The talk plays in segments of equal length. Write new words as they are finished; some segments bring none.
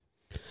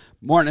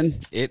Morning.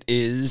 It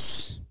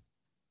is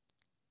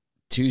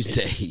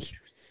Tuesday,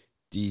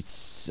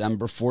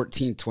 December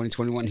 14th,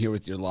 2021, here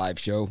with your live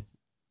show.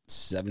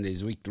 7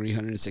 days a week,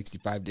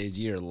 365 days a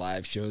year,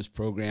 live shows,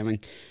 programming.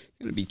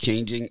 Going to be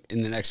changing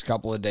in the next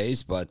couple of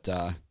days, but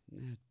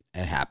it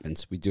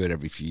happens. We do it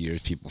every few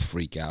years. People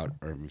freak out,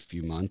 or every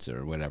few months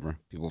or whatever.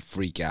 People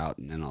freak out,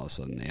 and then all of a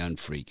sudden they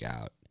unfreak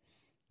out.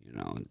 You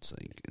know, it's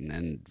like, and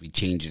then we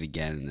change it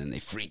again, and then they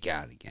freak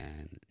out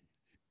again.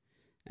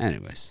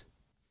 Anyways.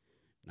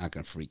 Not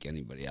going to freak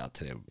anybody out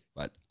today,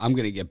 but I'm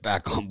going to get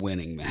back on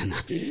winning, man.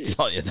 I can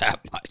tell you that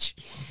much.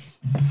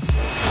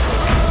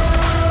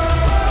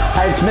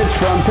 Hi, it's Mitch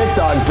from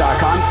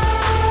PickDogs.com.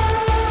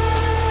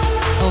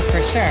 Oh,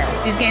 for sure.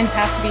 These games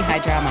have to be high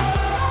drama.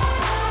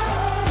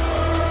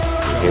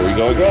 Here we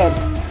go again.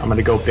 I'm going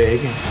to go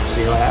big and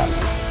see what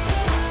happens.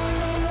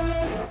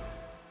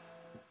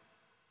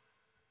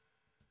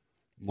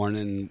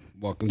 Morning.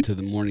 Welcome to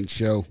the morning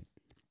show.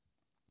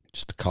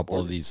 Just a couple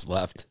of these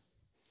left.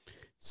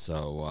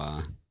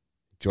 So,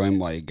 join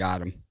while you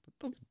got them.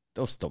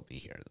 They'll still be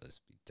here. They'll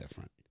just be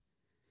different.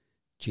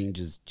 Change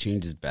is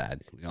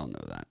bad. We all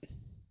know that.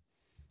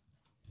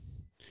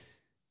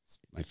 It's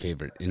my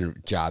favorite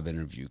job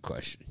interview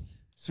question.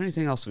 Is there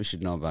anything else we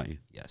should know about you?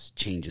 Yes,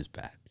 change is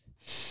bad.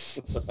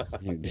 Hey,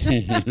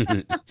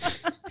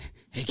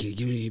 can you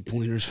give me any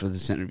pointers for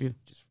this interview?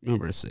 Just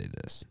remember to say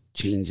this.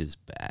 Change is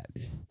bad.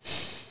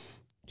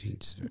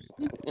 Change is very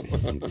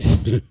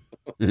bad.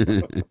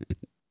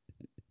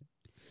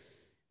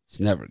 It's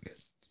never good.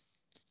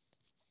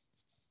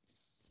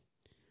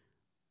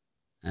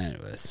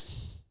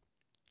 Anyways,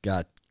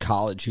 got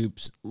college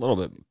hoops a little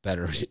bit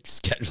better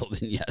scheduled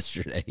than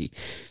yesterday.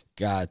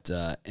 Got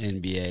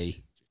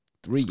NBA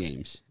 3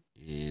 games,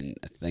 and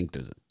I think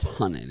there's a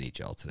ton of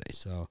NHL today.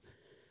 So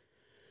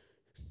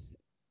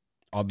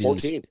I'll be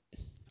 14.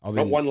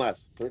 One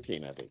less.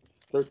 13, I think.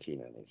 13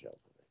 NHL.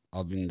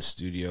 I'll be in the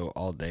studio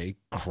all day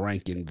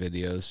cranking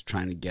videos,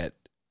 trying to get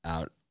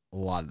out a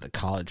lot of the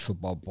college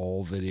football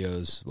bowl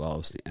videos, as well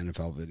as the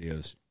NFL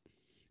videos.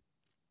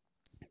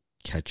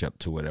 Catch up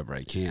to whatever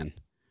I can.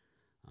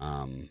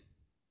 I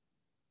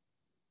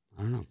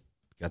don't know.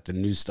 Got the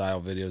new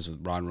style videos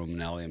with Ron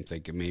Romanelli. I'm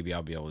thinking maybe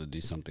I'll be able to do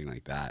something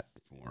like that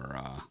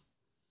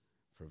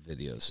for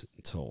videos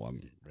until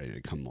I'm ready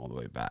to come all the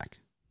way back.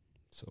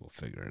 So we'll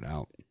figure it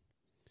out.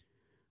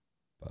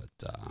 But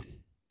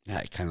yeah,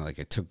 I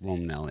took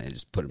Romanelli, I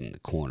just put him in the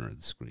corner of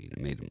the screen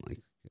and made him like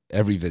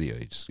every video.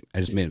 I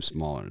just made him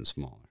smaller and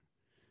smaller.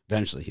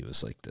 Eventually, he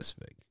was like this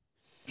big.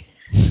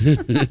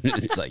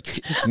 It's like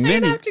it's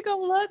mini. I'd have to go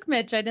look,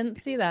 Mitch. I didn't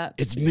see that.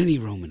 It's mini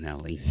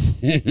Romanelli.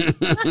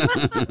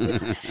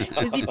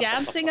 Is he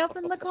dancing up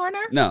in the corner?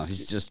 No,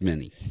 he's just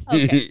mini.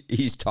 Okay.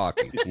 He's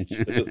talking.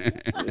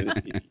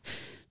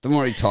 The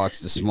more he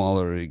talks, the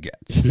smaller he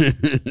gets.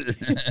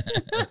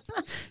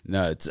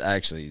 No, it's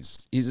actually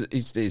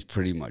he stays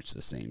pretty much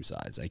the same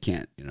size. I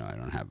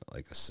don't have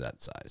like a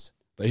set size.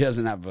 But he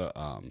doesn't have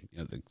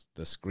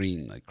the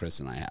screen like Chris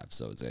and I have,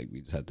 so it's like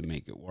we just had to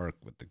make it work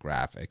with the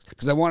graphics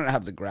because I wanted to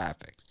have the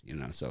graphics,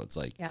 so it's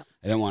like I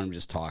don't want him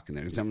just talking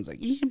there. Someone's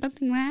like, you should put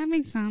the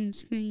graphics on the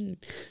screen.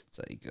 It's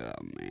like,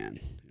 oh man,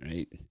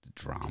 right? The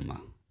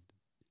drama.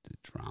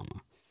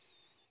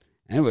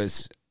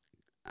 Anyways,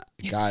 I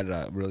got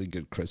a really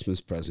good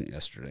Christmas present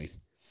yesterday.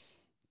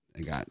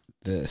 I got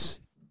this.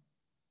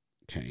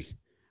 Okay.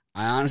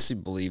 I honestly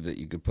believe that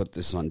you could put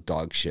this on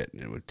dog shit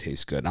and it would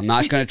taste good. I'm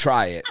not going to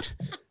try it.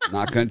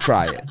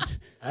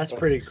 That's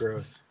pretty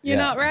gross. You're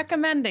not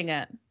recommending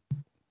it.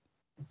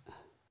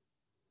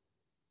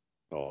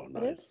 Oh, nice.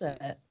 What is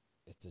it?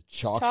 It's a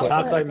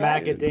chocolate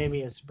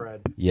macadamia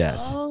spread.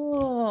 Yes.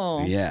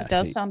 Oh, yeah. It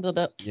does sound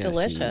delicious.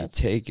 See, you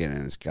take it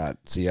and it's got.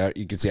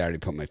 You can see I already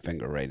put my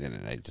finger right in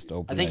it. I just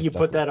opened. I think you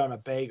put that on a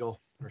bagel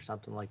or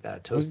something like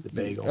that. Toasted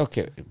bagel.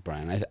 Okay,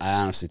 Brian. I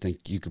honestly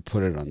think you could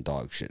put it on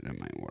dog shit and it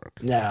might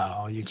work.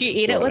 No, do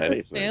you eat it with a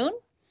spoon?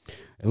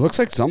 It looks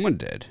like someone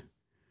did.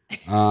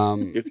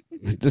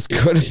 This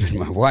could have been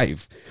my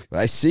wife, but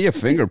I see a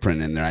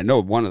fingerprint in there. I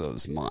know one of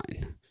those is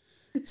mine.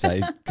 So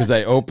because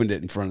I opened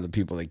it in front of the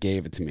people that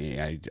gave it to me,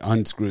 I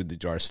unscrewed the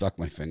jar, stuck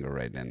my finger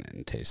right in it,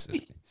 and tasted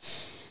it.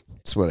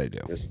 That's what I do.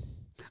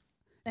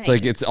 It's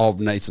like it's all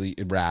nicely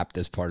wrapped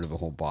as part of a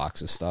whole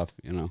box of stuff,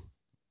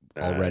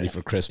 all ready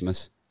for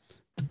Christmas.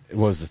 It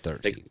was the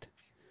 13th.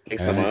 Take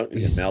some out and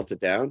you melt it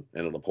down,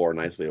 and it'll pour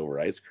nicely over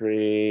ice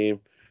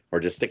cream, or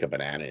just stick a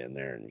banana in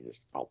there and you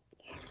just.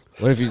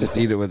 What if you just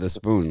eat it with a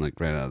spoon, like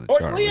right out of the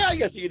jar? Well, yeah, I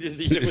guess you could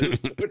just eat it with a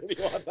spoon if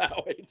you want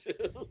that way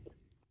too.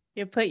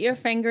 You put your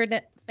finger in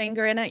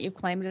it. You've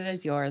claimed it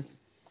as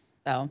yours.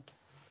 So.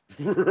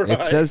 Right.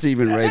 It says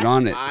even right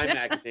on it.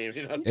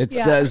 It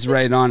says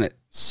right on it,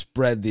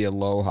 spread the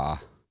aloha.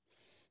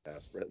 Yeah,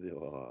 spread the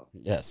aloha.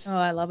 Yes. Oh,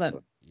 I love it.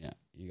 Yeah,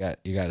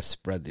 you got to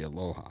spread the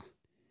aloha.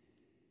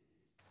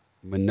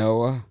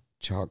 Manoa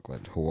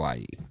chocolate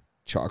Hawaii.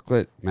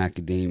 Chocolate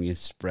macadamia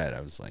spread.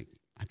 I was like,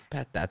 I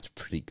bet that's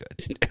pretty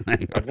good. I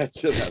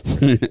bet you that's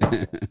pretty good.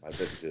 I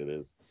bet you it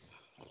is.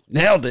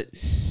 Nailed it.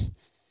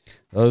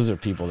 Those are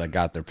people that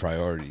got their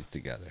priorities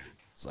together.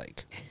 It's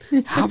like,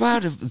 how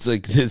about if it's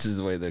like this is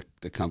the way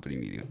the company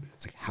meeting.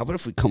 It's like, how about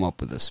if we come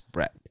up with a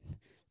spread?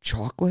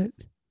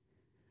 Chocolate,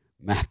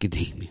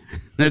 macadamia.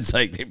 It's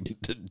like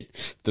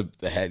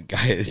the head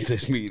guy at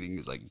this meeting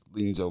is like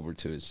leans over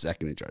to his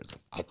second in charge.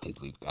 Like, I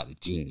think we've got a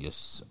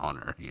genius on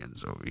our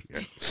hands over here.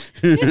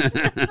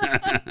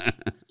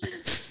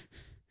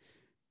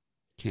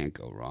 Can't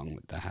go wrong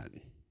with that.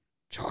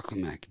 Chocolate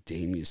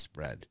macadamia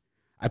spread.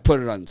 I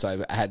put it on,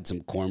 so I had some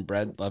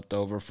cornbread left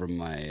over from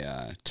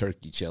my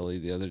turkey chili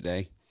the other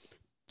day.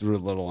 Threw a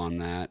little on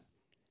that.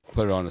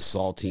 Put it on a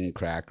saltine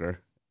cracker,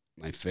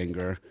 my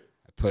finger.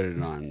 I put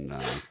it on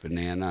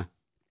banana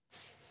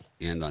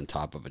and on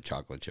top of a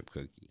chocolate chip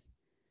cookie.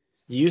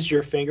 You use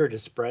your finger to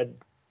spread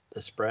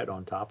the spread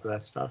on top of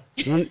that stuff?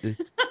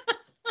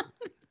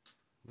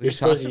 You're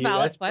supposed to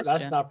use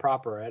that's not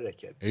proper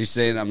etiquette. Are you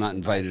saying I'm not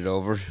invited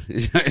over?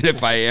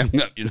 If I am,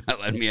 you're not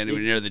letting me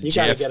anywhere near the You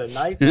jiff. got to get a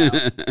knife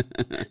out.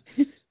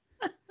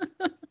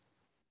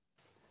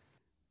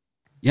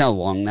 You know how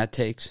long that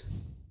takes?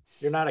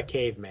 You're not a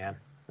caveman.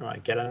 All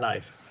right, get a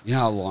knife. You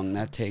know how long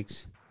that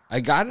takes? I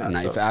got a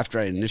knife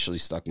after I initially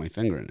stuck my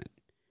finger in it.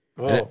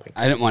 Oh,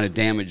 I didn't want to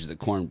damage the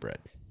cornbread.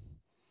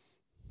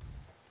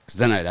 Because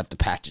then I'd have to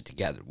patch it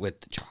together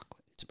with the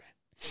chocolate spread.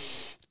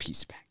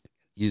 Piece of back.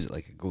 Use it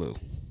like a glue.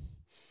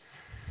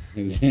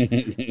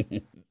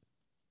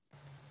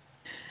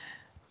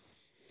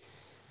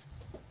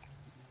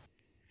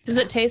 Does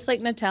it taste like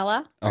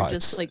Nutella? Or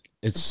it's a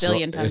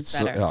zillion times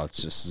better?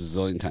 It's just a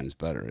zillion times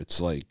better. It's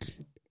like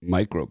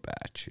micro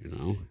batch, you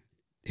know?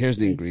 Here's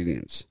the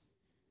ingredients.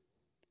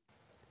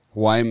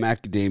 Hawaiian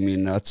macadamia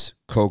nuts,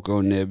 cocoa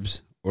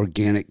nibs,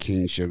 organic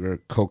cane sugar,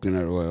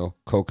 coconut oil,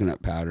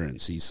 coconut powder, and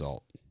sea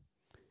salt.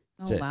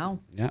 That's it. Wow.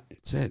 Yeah,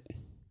 that's it.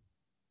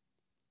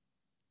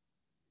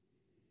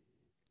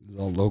 These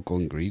are all local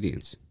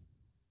ingredients.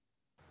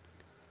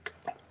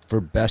 For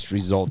best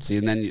results. See,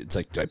 and then it's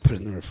like, do I put it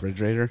in the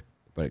refrigerator?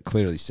 But it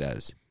clearly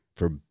says,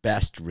 for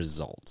best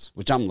results,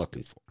 which I'm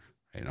looking for.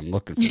 Right? I'm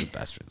looking for the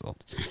best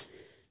results.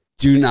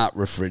 Do not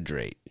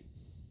refrigerate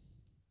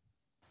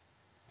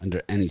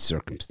under any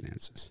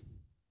circumstances.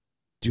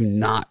 Do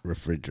not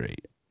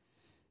refrigerate.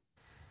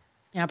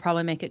 Yeah,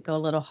 probably make it go a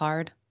little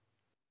hard.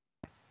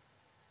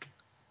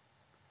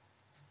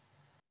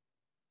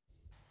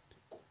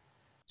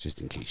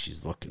 Just in case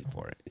she's looking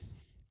for it.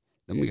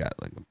 Then we got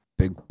like a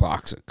big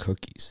box of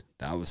cookies.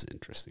 That was an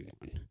interesting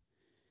one.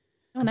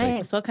 Oh,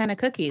 nice. What kind of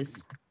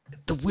cookies?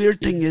 The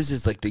weird thing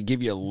is like they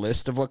give you a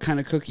list of what kind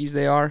of cookies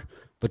they are,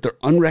 but they're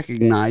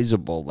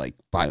unrecognizable like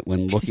by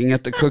when looking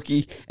at the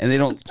cookie, and they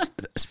don't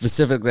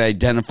specifically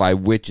identify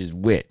which is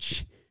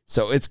which.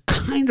 So it's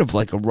kind of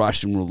like a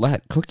Russian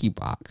roulette cookie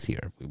box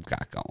here we've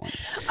got going.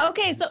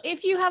 Okay, so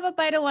if you have a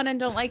bite of one and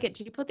don't like it,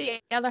 do you put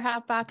the other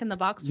half back in the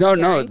box?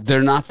 No,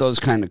 they're not those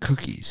kind of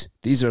cookies.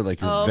 These are like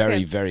the very,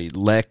 okay. very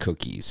le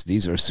cookies.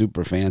 These are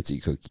super fancy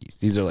cookies.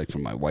 These are like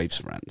from my wife's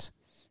friends.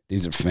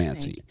 These are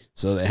fancy. Nice.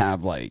 So they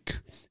have like,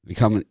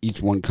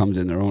 each one comes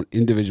in their own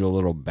individual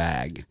little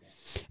bag.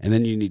 And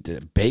then you need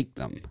to bake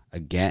them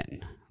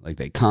again. Like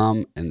they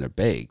come and they're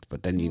baked,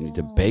 but then you need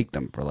to bake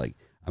them for like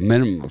a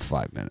minimum of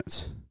 5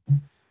 minutes.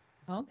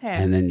 Okay.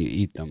 And then you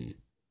eat them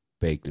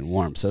baked and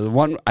warm. So the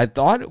one, I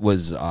thought it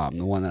was, the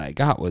one that I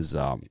got was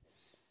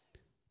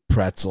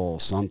pretzel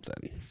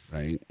something,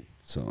 right?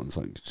 So it's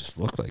like, it just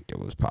looked like it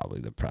was probably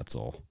the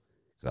pretzel.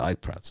 I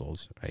like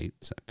pretzels, right?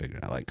 So I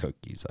figured I like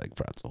cookies, I like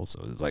pretzels.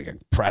 So it was like a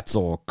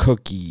pretzel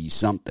cookie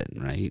something,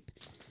 right?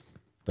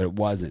 But it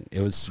wasn't.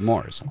 It was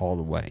s'mores all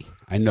the way.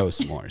 I know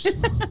s'mores.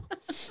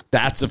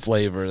 That's a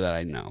flavor that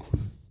I know.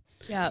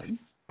 Yeah.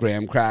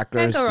 Graham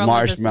crackers,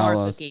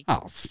 marshmallows.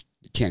 Oh,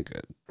 can't go.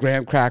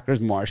 Graham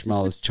crackers,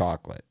 marshmallows,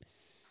 chocolate.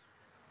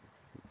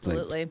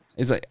 Absolutely.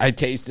 It's like I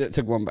tasted it,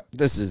 took one bite.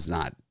 This is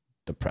not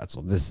the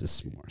pretzel. This is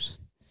s'mores.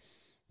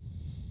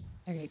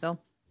 There you go.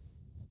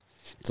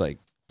 It's like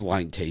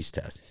blind taste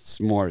test.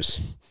 S'mores.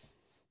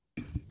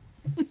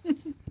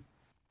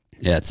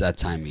 Yeah, it's that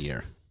time of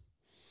year.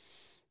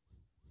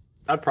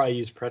 I'd probably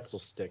use pretzel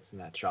sticks in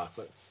that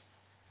chocolate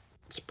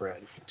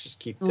spread. Just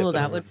keep. Oh,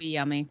 that would be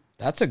yummy.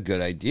 That's a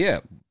good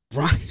idea,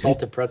 Brian.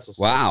 Salted pretzel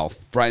sticks. Wow,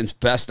 Brian's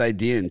best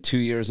idea in 2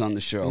 years on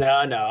the show. No,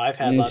 I've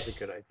had lots of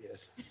good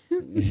ideas.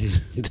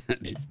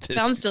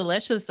 Sounds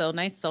delicious, though.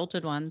 Nice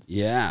salted ones.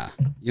 Yeah,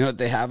 you know what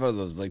they have are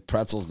those like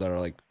pretzels that are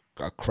like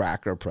a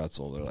cracker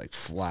pretzel. They're like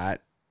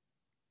flat.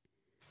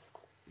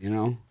 You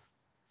know,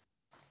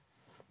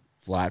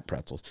 flat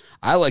pretzels.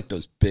 I like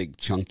those big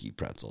chunky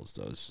pretzels.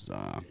 Those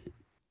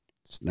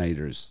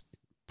Snyder's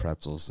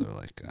pretzels. They're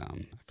like I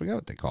forget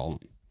what they call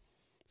them.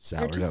 They're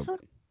Sourdough. just so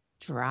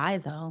dry,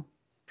 though.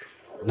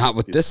 Not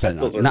with this on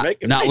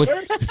it. Not with.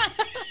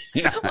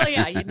 Well,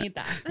 yeah, you need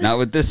that. Not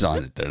with this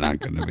on it. They're not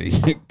going to be.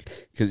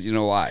 Because you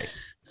know why?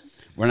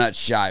 We're not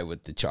shy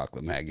with the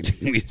chocolate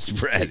macadamia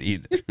spread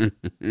either.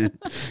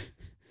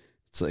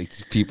 It's like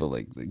people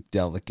like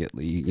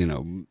delicately, you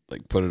know,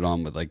 like put it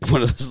on with like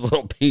one of those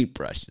little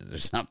paintbrushes or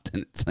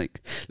something. It's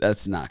like,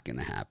 that's not going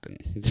to happen.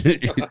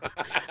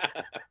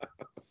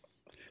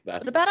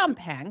 What about on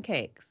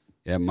pancakes?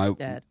 Yeah,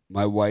 Dead.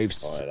 my Oh,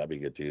 wife's yeah, that'd be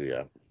good too.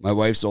 Yeah. my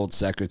wife's old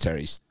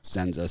secretary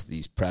sends us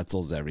these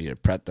pretzels every year.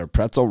 They're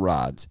pretzel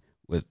rods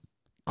with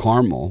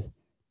caramel,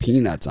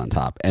 peanuts on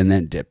top, and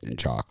then dipped in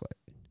chocolate.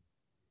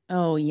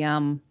 Oh,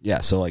 yum.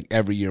 Yeah, so like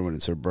every year when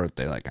it's her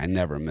birthday, like I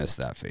never miss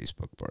that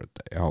Facebook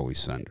birthday. I always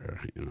send her,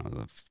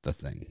 the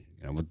thing,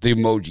 with the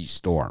emoji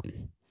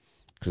storm,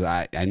 because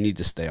I need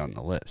to stay on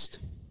the list.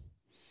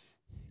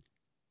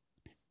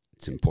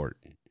 It's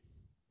important.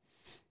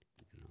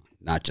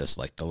 Not just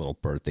like the little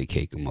birthday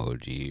cake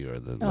emoji or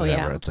the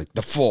whatever. Yeah. It's like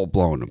the full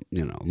blown,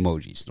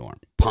 emoji storm.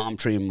 Palm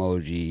tree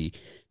emoji,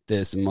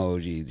 this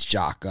emoji,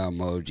 shaka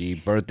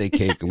emoji, birthday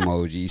cake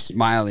emoji,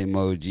 smiley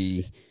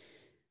emoji,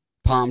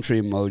 palm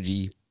tree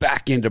emoji,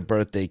 back into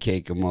birthday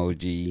cake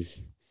emoji,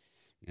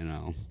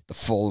 the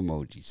full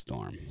emoji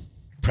storm.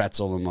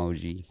 Pretzel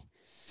emoji.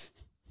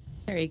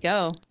 There you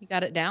go. You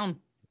got it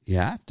down. You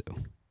have to.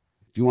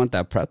 If you want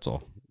that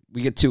pretzel,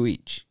 we get 2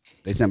 each.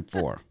 They sent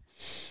 4.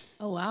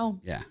 Oh, wow.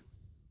 Yeah.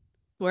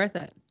 Worth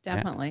it.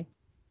 Definitely.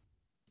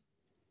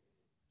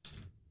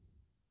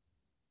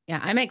 Yeah,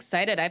 I'm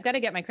excited. I've got to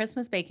get my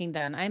Christmas baking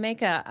done. I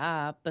make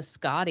a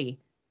biscotti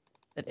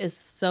that is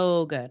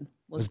so good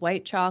with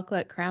white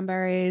chocolate,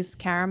 cranberries,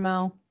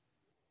 caramel.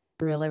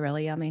 Really,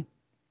 really yummy.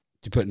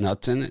 Do you put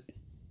nuts in it?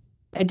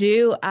 I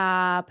do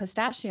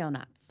pistachio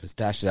nuts.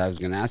 Pistachios. I was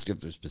going to ask if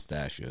there's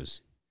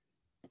pistachios.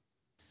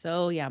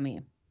 So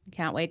yummy.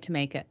 Can't wait to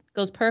make it.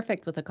 Goes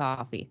perfect with a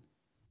coffee.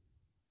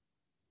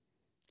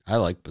 I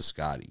like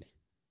biscotti.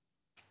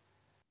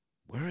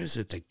 Where is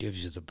it that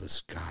gives you the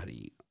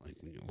biscotti, like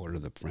when you order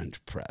the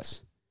French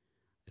press?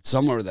 It's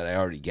somewhere that I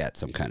already get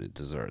some kind of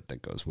dessert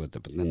that goes with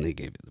it, but then they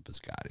gave you the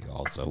biscotti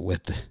also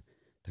with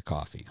the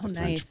coffee, the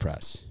French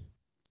press.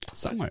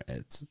 Somewhere,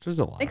 there's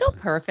a lot. They go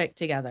perfect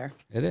together.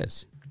 It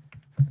is.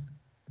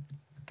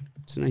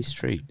 It's a nice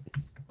treat.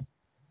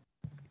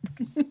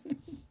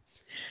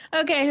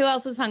 Okay, who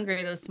else is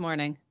hungry this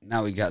morning?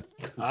 Now we got...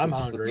 I'm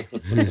hungry.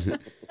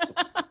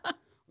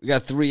 We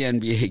got 3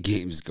 NBA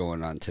games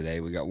going on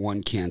today. We got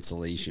 1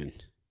 cancellation.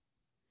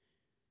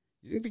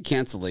 You think the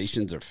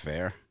cancellations are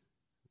fair?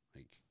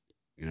 Like,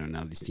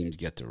 now these teams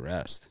get to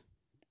rest,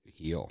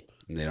 heal,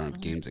 and they don't have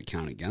games that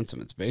count against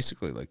them. It's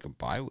basically like a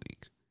bye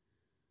week.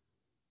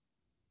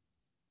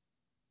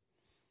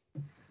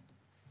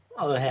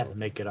 Well, they have to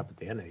make it up at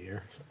the end of the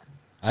year.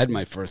 I had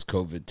my first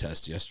COVID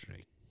test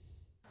yesterday.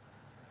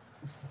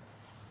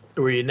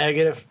 Were you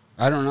negative?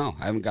 I don't know.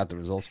 I haven't got the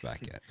results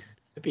back yet.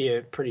 It'd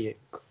be pretty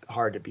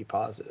hard to be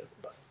positive.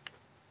 But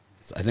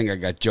So I think I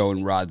got Joe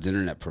and Rod's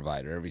internet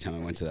provider. Every time I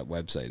went to that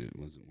website, it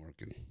wasn't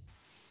working.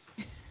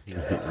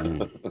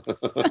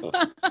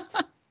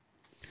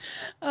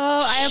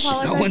 Oh, I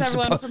apologize,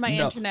 everyone, for my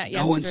internet yesterday.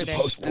 No one's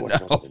supposed to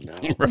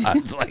know.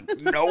 Rod's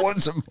like, no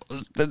one's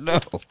supposed to know.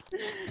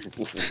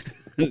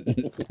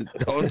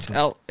 Don't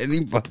tell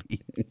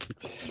anybody.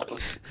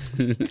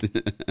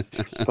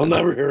 I'll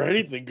never hear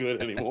anything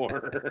good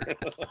anymore.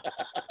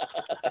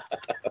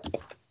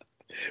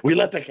 We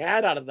let the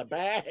cat out of the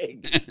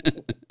bag.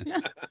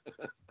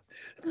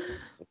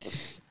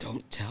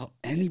 Don't tell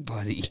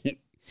anybody.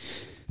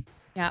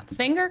 Yeah,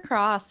 finger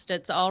crossed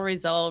it's all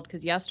resolved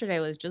because yesterday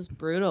was just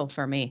brutal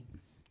for me.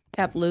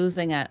 Kept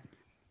losing it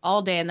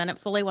all day and then it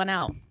fully went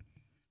out.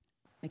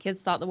 My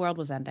kids thought the world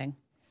was ending.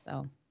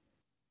 So,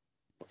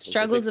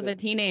 struggles of a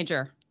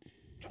teenager.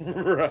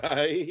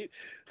 Right.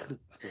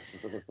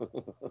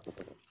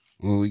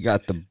 Well, we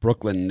got the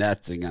Brooklyn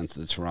Nets against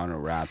the Toronto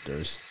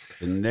Raptors,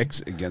 the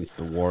Knicks against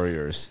the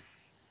Warriors,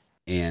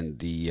 and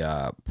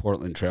the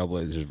Portland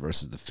Trailblazers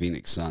versus the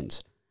Phoenix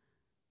Suns.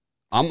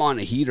 I'm on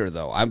a heater,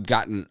 though. I've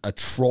gotten a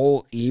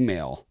troll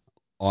email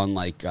on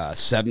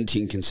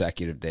 17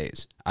 consecutive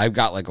days. I've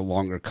got a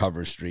longer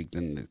cover streak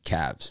than the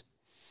Cavs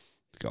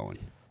going.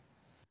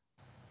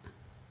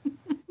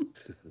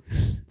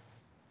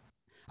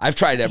 I've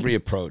tried every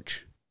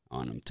approach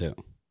on them, too.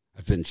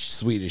 I've been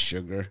sweet as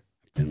sugar.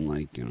 I've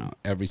been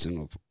every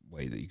single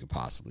way that you could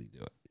possibly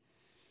do it.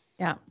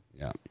 Yeah.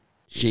 Yeah.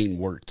 Shane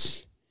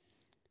Wirtz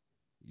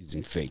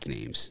using fake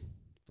names.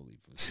 I believe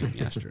it was him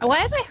yesterday. Why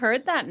have I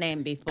heard that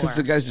name before? Because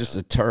the guy's just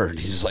a turd.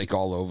 He's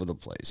all over the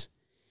place.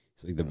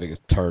 He's the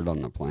biggest turd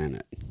on the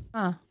planet.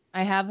 Huh.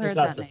 I have heard he's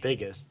that not the name.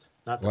 biggest.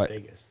 Not the What?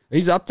 biggest.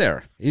 He's up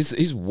there.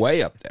 He's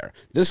way up there.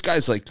 This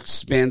guy's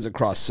spans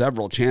across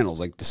several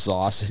channels, like the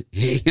sauce.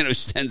 He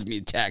sends me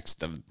a text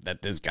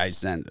that this guy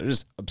sends. They're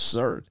just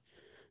absurd.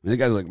 I mean, the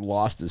guy's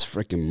lost his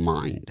freaking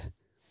mind.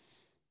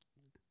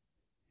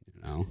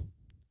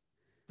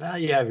 Now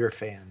you have your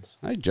fans.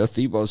 Hi, Joe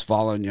Thebo's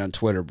following you on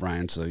Twitter,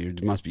 Brian, so you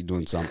must be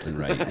doing something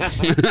right.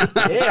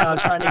 Yeah, I'm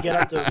trying to get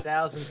up to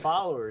 1,000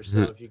 followers.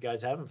 So if you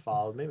guys haven't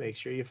followed me, make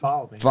sure you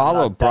follow me. Follow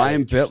I'm not that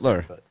Brian interesting,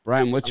 Bittler. but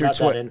Brian, what's I'm your not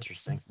that Twitter?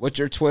 interesting. What's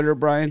your Twitter,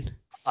 Brian?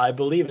 I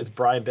believe it's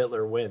Brian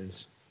Bittler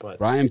wins, but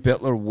Brian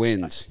Bittler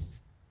wins.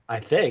 I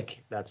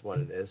think that's what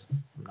it is.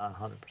 I'm not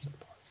 100%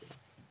 positive.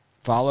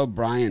 Follow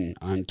Brian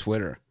on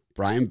Twitter.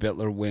 Brian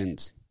Bittler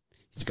wins.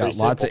 He's got Pretty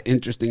lots of simple.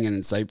 interesting and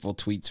insightful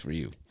tweets for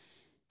you.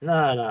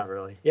 No, not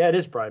really. Yeah, it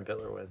is Brian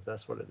Bittler wins.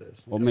 That's what it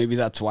is. Well, maybe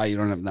that's why you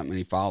don't have that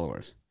many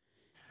followers.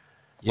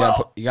 You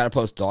got to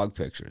post dog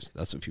pictures.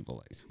 That's what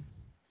people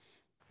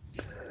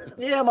like.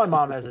 Yeah, my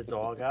mom has a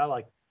dog.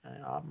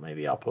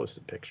 Maybe I'll post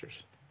some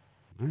pictures.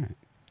 All right,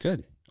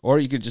 good. Or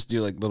you could just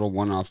do like little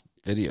one-off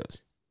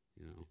videos.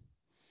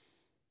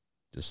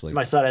 Just like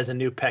my son has a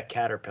new pet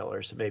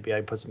caterpillar, so maybe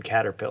I put some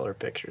caterpillar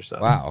pictures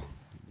up. Wow.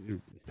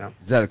 No.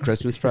 Is that a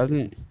Christmas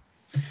present?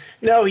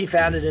 No, he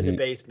found it in the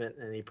basement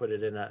and he put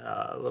it in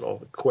a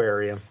little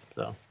aquarium.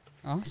 So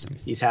awesome.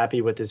 He's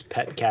happy with his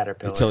pet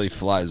caterpillar until he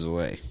flies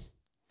away.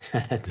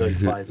 Until he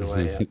flies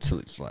away. Yeah. Until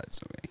he flies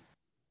away.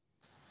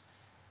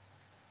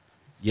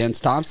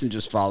 Jens Thompson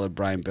just followed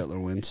Brian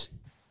Bittler wins.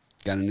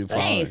 Got a new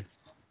follower.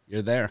 Nice.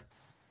 You're there.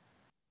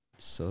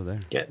 So there.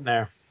 Getting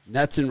there.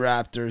 Nets and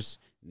Raptors,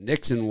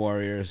 Knicks and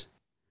Warriors,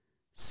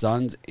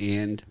 Suns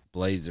and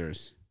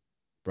Blazers.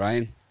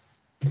 Brian?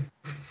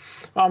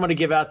 Well, I'm going to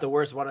give out the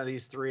worst one of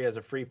these three as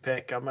a free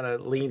pick. I'm going to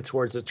lean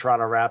towards the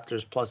Toronto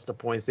Raptors plus the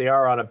points. They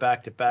are on a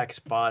back-to-back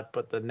spot,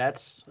 but the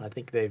Nets, I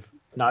think they've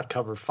not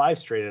covered 5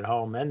 straight at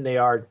home, and they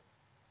are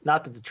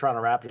not that the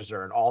Toronto Raptors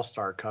are an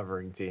all-star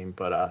covering team,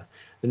 but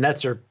the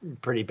Nets are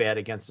pretty bad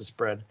against the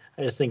spread.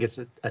 I just think it's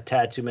a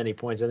tad too many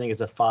points. I think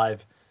it's a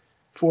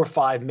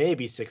 4-5,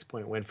 maybe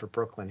 6-point win for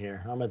Brooklyn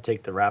here. I'm going to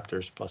take the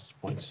Raptors plus the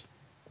points.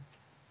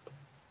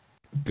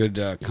 Good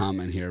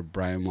comment here.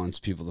 Brian wants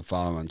people to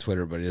follow him on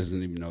Twitter, but he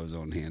doesn't even know his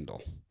own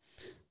handle.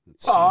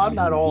 I'm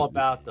not all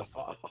about the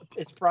follow.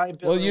 It's Brian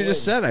Bittler. Well, you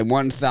just said I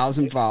want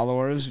 1,000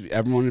 followers.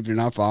 Everyone, if you're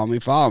not following me,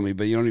 follow me.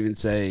 But you don't even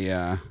say,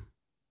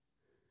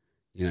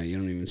 you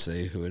don't even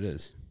say who it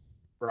is.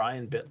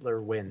 Brian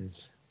Bittler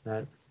wins.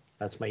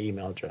 That's my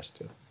email address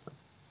too.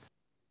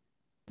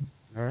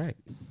 All right.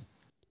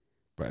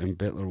 Brian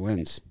Bittler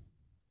wins.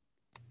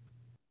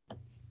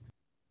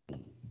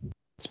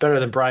 It's better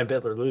than Brian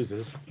Bittler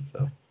loses.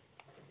 So.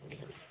 You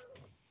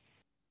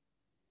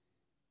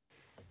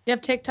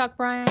have TikTok,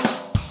 Brian?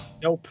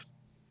 Nope.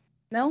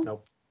 No?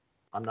 Nope.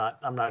 I'm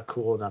not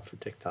cool enough for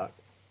TikTok.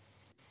 You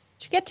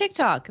should get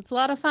TikTok. It's a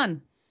lot of fun.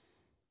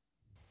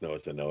 No,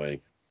 it's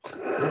annoying.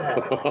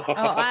 Oh,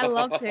 I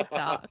love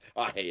TikTok.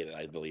 I hate it.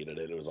 I deleted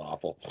it. It was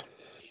awful.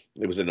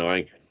 It was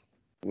annoying.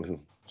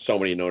 So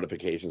many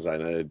notifications. I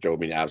know it drove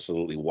me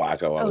absolutely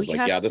wacko. I was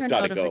like, yeah, this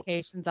got to go.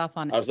 Notifications off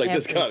on I was like,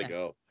 this everything. got to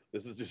go.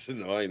 This is just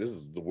annoying. This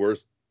is the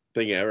worst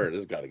thing ever.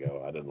 This got to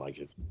go. I didn't like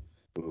it.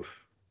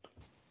 Oof.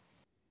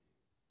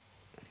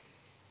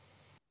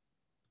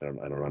 I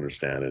don't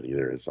understand it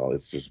either. It's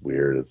just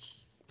weird.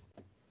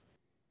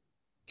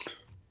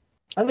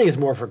 I think it's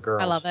more for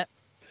girls. I love it.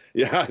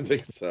 Yeah, I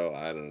think so.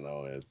 I don't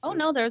know.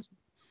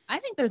 I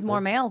think there's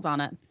more males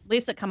on it. At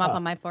least it come up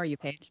on my For You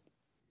page.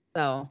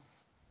 So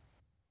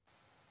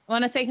I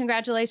want to say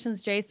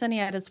congratulations, Jason. He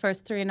had his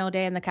first 3-0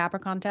 day in the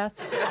Capra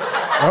contest.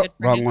 Oh,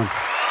 wrong one.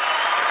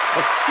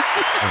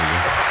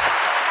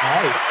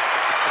 Nice.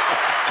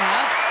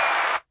 Yeah.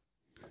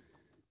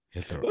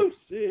 Hit the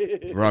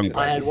wrong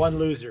button. I had one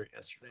loser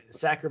yesterday. The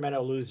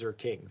Sacramento Loser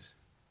Kings.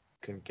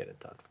 Couldn't get it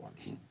done for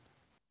me.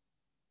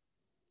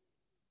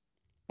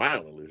 My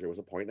only loser was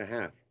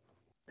 1.5.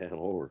 And I'm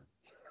over.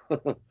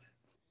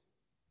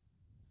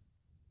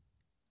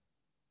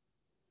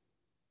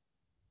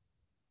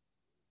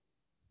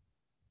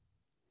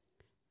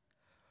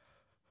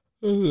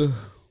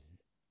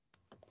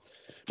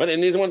 But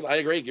in these ones, I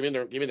agree. Give me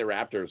the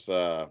Raptors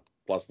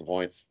plus the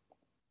points.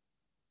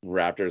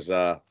 Raptors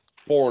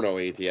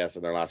 4-0 ATS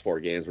in their last 4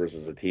 games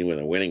versus a team with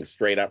a winning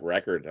straight up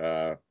record. These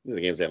are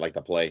the games they like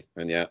to play.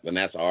 And yeah, the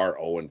Nets are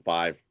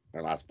 0-5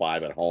 their last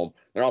 5 at home.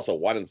 They're also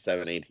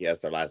 1-7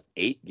 ATS their last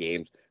 8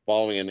 games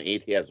following an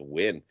ATS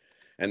win.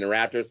 And the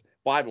Raptors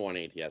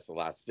 5-1 ATS the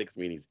last 6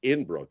 meetings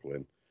in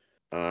Brooklyn.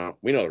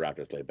 We know the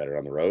Raptors play better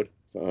on the road.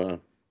 So you're going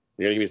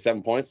to give me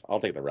 7 points? I'll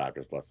take the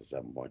Raptors plus the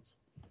 7 points.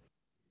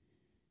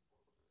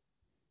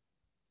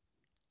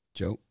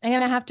 Joe? I'm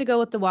going to have to go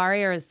with the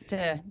Warriors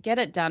to get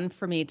it done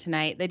for me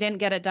tonight. They didn't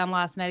get it done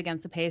last night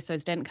against the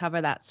Pacers, didn't cover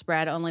that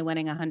spread, only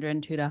winning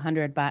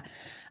 102-100. But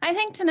I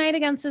think tonight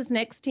against this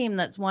Knicks team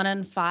that's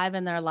 1-5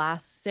 in their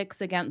last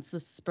 6 against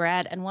the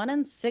spread and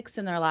 1-6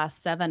 in their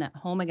last 7 at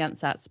home against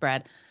that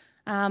spread,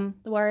 the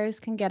Warriors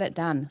can get it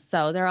done.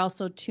 So they're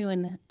also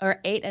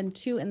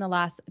 8-2 in the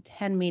last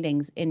 10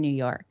 meetings in New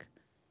York.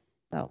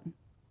 So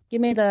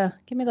give me the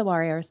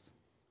Warriors.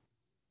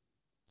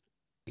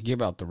 I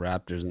give out the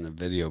Raptors in the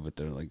video, but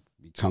they're like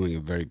becoming a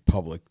very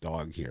public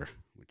dog here,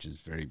 which is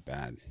very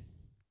bad.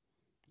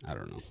 I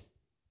don't know.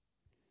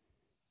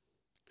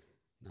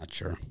 Not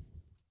sure.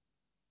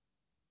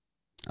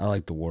 I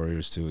like the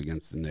Warriors too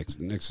against the Knicks.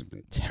 The Knicks have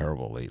been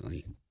terrible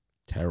lately.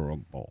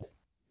 Terrible.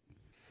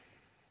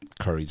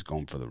 Curry's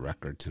going for the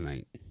record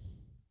tonight,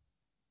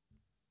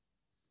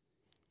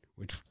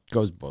 which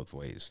goes both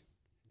ways,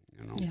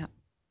 you know. Yeah.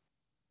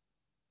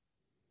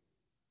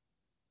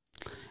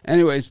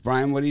 Anyways,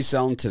 Brian, what are you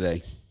selling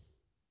today?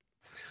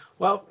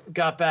 Well,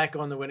 got back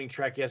on the winning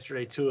track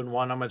yesterday,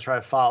 2-1. I'm going to try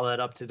to follow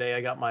that up today.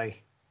 I got my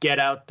Get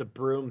Out the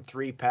Broom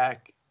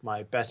 3-pack,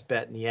 my best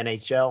bet in the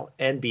NHL,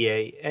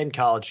 NBA, and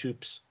college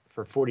hoops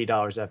for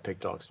 $40 at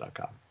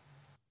pickdogs.com.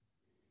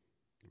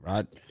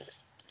 Rod?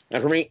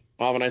 And for me,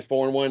 I'll have a nice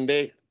 4-1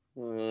 day.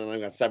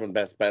 I've got 7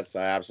 best bets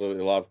I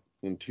absolutely love.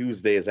 In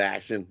Tuesday's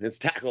action, it's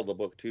Tackle the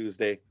Book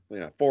Tuesday. We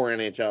got 4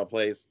 NHL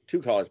plays,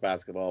 2 college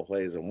basketball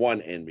plays, and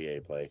 1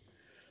 NBA play.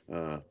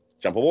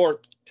 Jump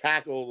aboard,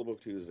 Tackle the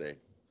Book Tuesday.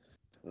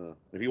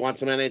 If you want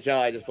some NHL,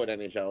 I just put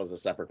NHL as a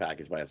separate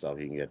package by itself.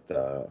 You can get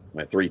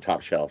my 3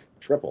 top shelf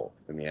triple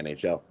in the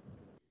NHL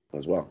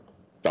as well.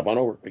 Jump on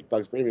over, Big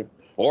Dogs Premium,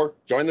 or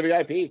join the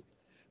VIP.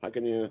 How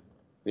can you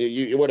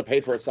would have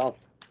paid for itself.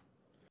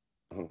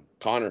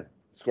 Connor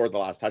scored the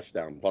last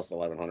touchdown plus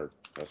 1,100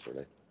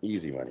 yesterday.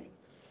 Easy money.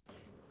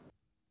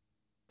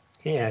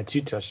 Yeah,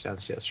 2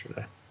 touchdowns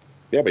yesterday.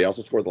 Yeah, but he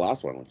also scored the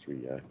last one, which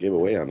we gave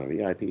away on the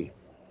VIP.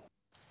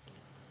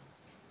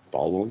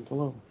 Following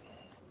below.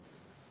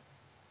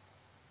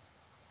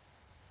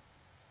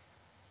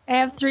 I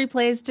have 3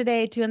 plays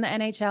today, 2 in the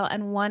NHL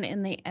and 1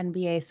 in the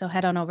NBA. So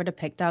head on over to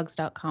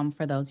pickdogs.com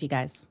for those, you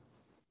guys.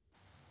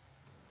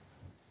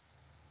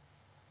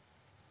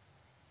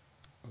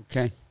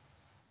 Okay.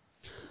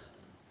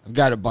 I've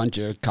got a bunch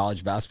of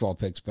college basketball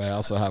picks, but I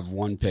also have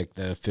one pick,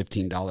 the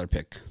 $15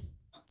 pick,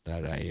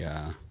 that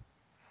I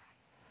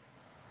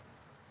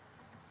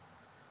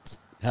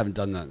haven't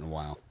done that in a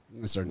while. I'm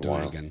going to start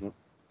doing it again.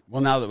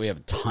 Well, now that we have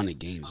a ton of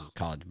games of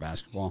college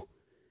basketball,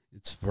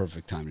 it's the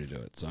perfect time to do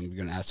it. So I'm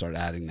going to start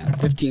adding that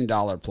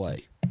 $15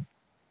 play. I'm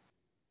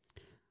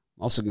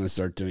also going to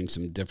start doing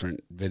some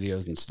different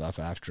videos and stuff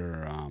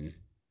after.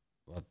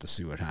 We'll have to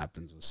see what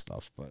happens with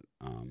stuff, but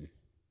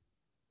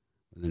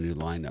the new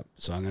lineup.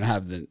 So I'm going to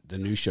have the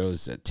new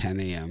shows at 10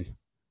 a.m.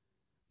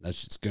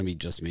 That's just going to be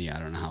just me. I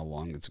don't know how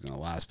long it's going to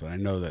last, but I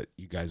know that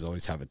you guys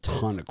always have a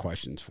ton of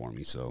questions for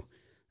me, so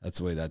that's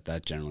the way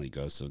that generally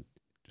goes. So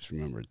just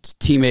remember, it's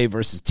Team A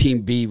versus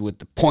Team B with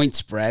the point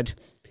spread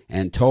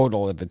and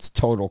total, if it's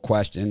total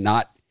question,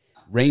 not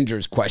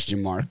Rangers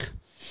question mark.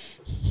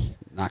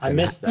 I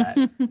missed that.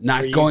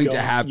 Not going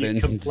to happen.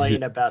 You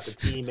complain about the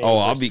team.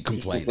 I'll be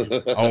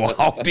complaining.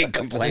 I'll be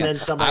complaining.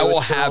 I will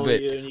have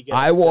it.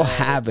 I will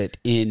have it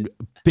in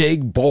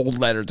big bold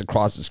letters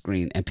across the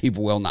screen, and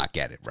people will not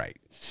get it right.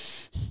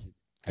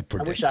 I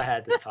predict. I wish I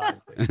had the time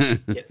to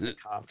get the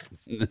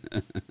comments.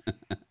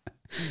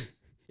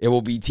 It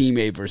will be Team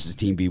A versus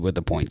Team B with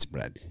the point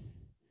spread.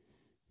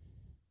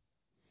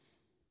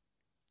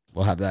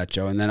 We'll have that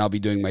show, and then I'll be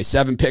doing my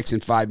 7 picks in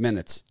 5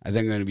 minutes. I think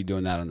I'm going to be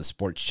doing that on the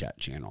Sports Chat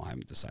channel. I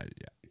haven't decided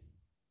yet.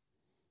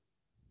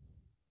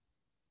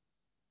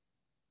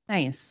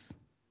 Nice.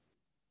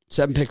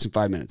 7 picks in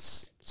 5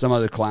 minutes. Some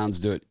other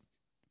clowns do it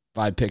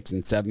 5 picks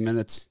in 7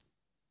 minutes.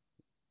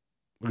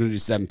 We're going to do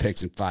 7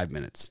 picks in 5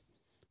 minutes.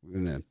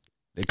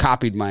 They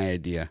copied my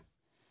idea.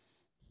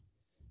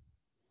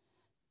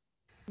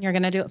 You're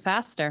going to do it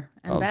faster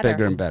and better.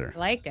 Bigger and better. I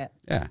like it.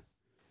 Yeah.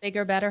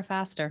 Bigger, better,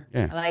 faster.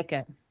 Yeah. I like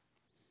it.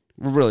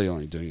 We're really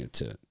only doing it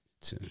to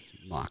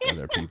mock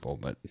other people,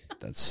 but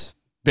that's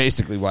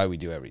basically why we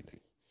do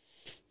everything.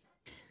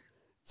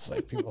 It's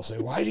like people say,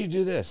 why do you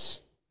do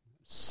this?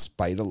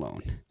 Spite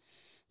alone.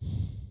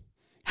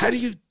 How do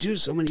you do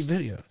so many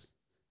videos?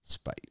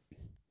 Spite.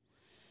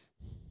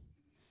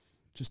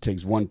 Just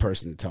takes one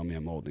person to tell me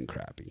I'm old and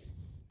crappy.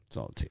 That's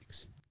all it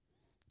takes.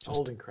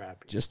 Old and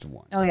crappy. Just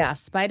one. Oh, yeah.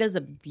 Spite is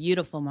a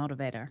beautiful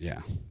motivator.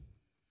 Yeah.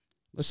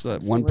 Let's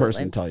let one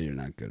person tell you you're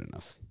not good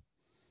enough.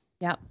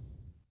 Yep.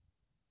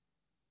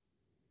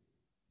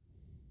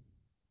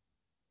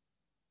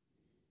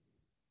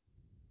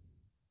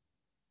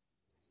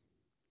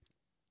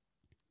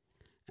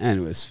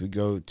 Anyways, we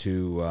go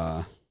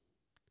to,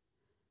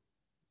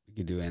 we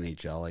could do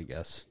NHL, I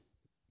guess.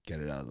 Get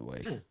it out of the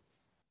way.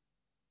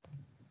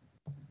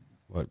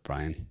 What,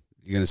 Brian?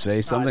 You going to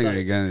say something, or are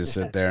you going to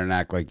sit there and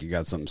act like you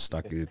got something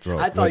stuck in your throat?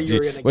 I thought you were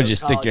going to go. Would you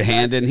stick your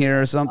hand in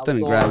here or something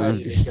and grab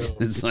it?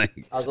 It's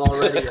like I was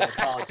already on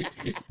college.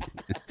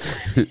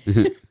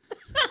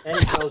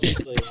 NHL's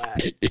usually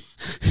that.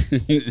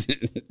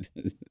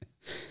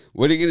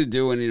 What are you going to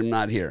do when I'm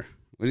not here?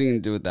 What are you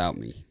going to do without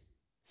me?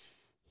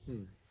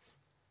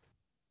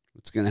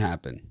 What's going to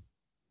happen?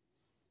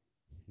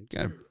 You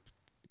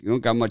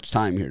don't got much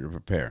time here to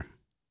prepare.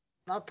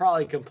 I'll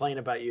probably complain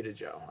about you to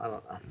Joe. I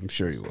don't know. I'm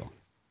sure you will.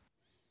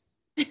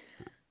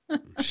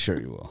 I'm sure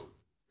you will.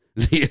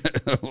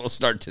 We'll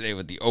start today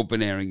with the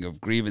open airing of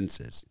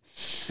grievances.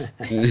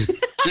 Yeah,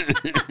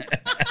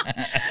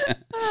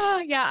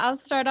 I'll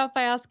start off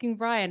by asking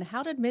Brian,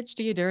 how did Mitch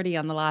do you dirty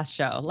on the last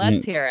show?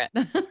 Let's hear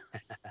it.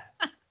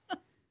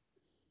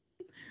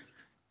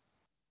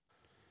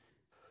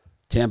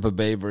 Tampa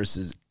Bay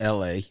versus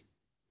L.A.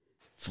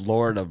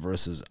 Florida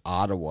versus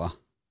Ottawa.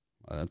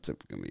 Well, that's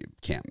going to be a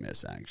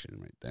can't-miss action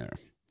right there.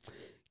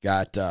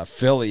 Got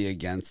Philly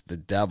against the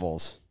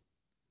Devils.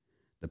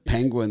 The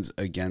Penguins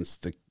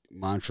against the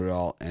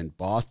Montreal, and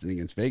Boston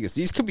against Vegas.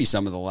 These could be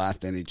some of the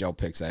last NHL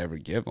picks I ever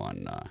give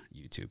on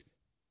YouTube.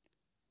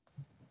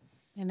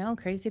 I know,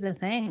 crazy to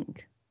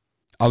think.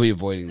 I'll be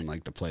avoiding them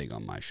like the plague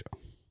on my show.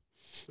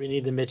 We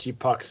need the Mitchie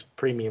Pucks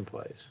premium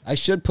plays. I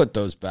should put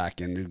those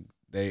back in.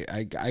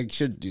 I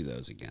should do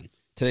those again.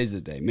 Today's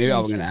the day. Maybe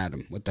I'm going to add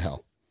them. What the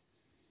hell?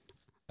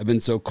 I've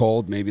been so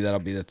cold. Maybe that'll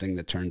be the thing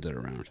that turns it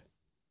around.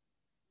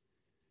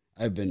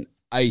 I've been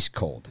ice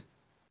cold.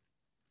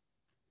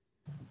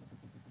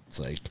 It's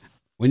like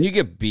when you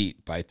get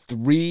beat by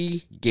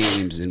 3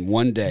 games in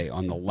one day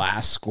on the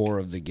last score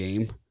of the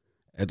game,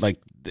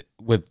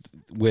 with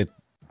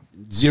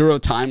 0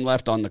 time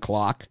left on the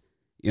clock,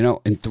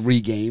 in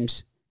 3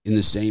 games in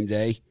the same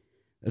day,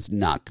 that's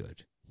not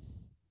good.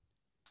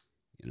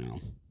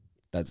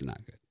 That's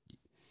not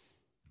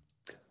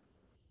good.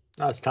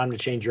 Now it's time to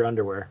change your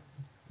underwear.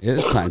 It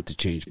is time to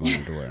change my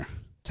underwear.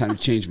 Time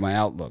to change my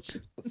outlook.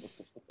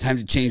 Time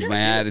to change my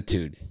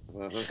attitude.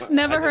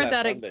 Never heard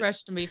that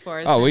expression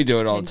before. Oh, we do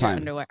it all the time.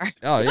 Underwear.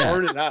 Oh, yeah.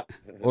 Burn it up.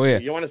 Oh, yeah.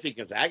 You want to see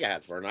Gonzaga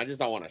hats burn. I just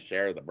don't want to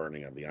share the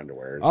burning of the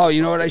underwear. Oh,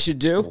 you know what I should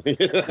do? You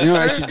know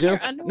what I should do?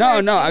 No.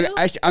 I'm going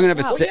to have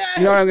a sit.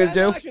 You know what I'm going to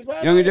do? You know what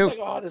I'm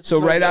going to do? So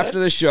right after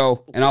the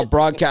show, and I'll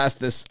broadcast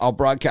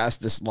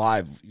this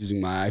live using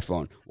my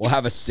iPhone. We'll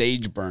have a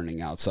sage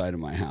burning outside of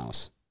my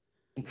house.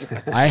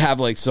 I have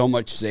like so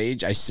much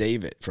sage. I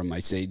save it from my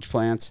sage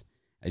plants.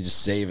 I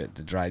just save it,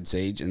 the dried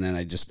sage, and then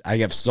I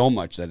have so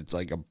much that it's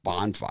like a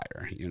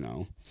bonfire,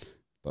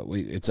 But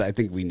I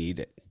think we need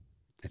it.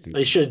 I think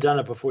you should have done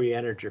it before you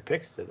entered your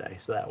picks today,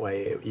 so that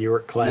way you were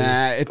cleansed.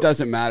 Nah, it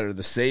doesn't matter.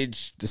 The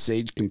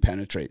sage can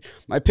penetrate.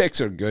 My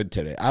picks are good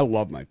today. I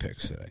love my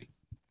picks today.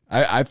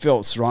 I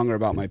feel stronger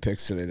about my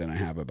picks today than I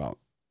have about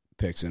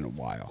picks in a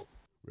while.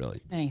 Really.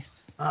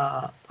 Nice.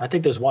 I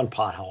think there's one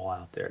pothole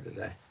out there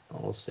today.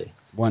 We'll see.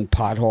 One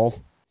pothole?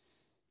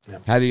 Yeah.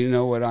 How do you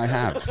know what I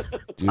have?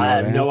 Do you know I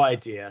have no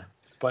idea,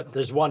 but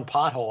there's one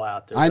pothole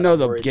out there. I know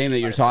the game that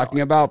you're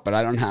talking about, but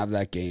I don't have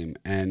that game.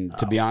 And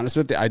to be honest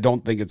with you, I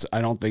don't think it's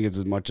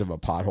as much of a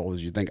pothole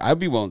as you think. I'd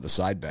be willing to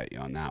side bet you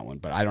on that one,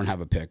 but I don't have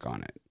a pick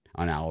on it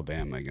on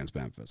Alabama against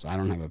Memphis. I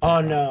don't have a pick.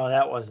 Oh no,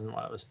 that wasn't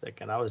what I was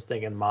thinking. I was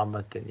thinking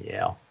Monmouth and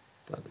Yale,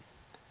 but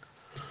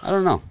I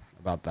don't know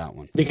about that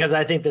one because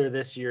I think they're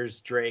this year's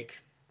Drake,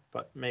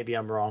 but maybe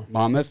I'm wrong.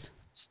 Monmouth.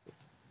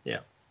 Yeah.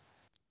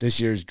 This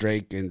year's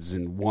Drake is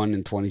in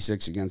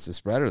 1-26 against the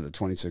spread, or the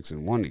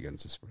 26-1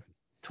 against the spread.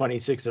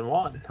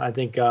 26-1. I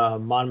think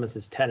Monmouth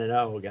is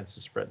 10-0 against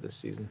the spread this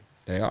season.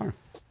 They are.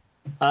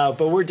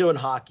 But we're doing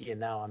hockey, and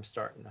now I'm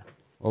starting to.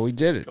 Well, we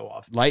did it. Go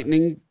off.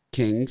 Lightning,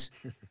 Kings,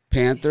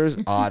 Panthers,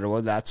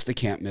 Ottawa. That's the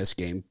can't miss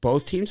game.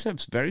 Both teams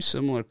have very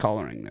similar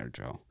coloring there,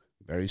 Joe.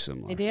 Very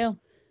similar. They do.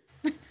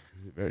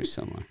 Very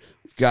similar.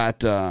 We've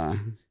got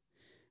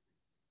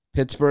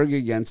Pittsburgh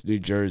against New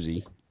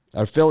Jersey.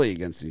 Or Philly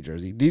against New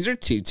Jersey. These are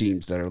 2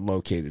 teams that are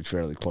located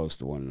fairly close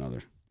to one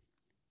another.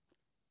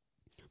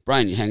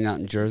 Brian, you hang out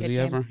in Jersey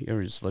ever? You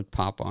ever just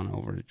pop on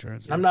over to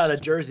Jersey? I'm not a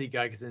Jersey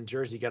guy because in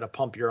Jersey you got to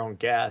pump your own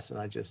gas, and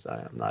I'm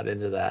not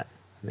into that.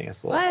 I think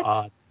it's a little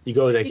odd. You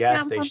go to a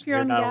gas station,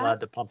 you're not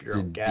allowed to pump your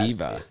own gas.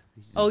 Diva.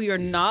 Oh, you're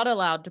not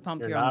allowed to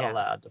pump your own gas. You're not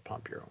allowed to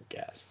pump your own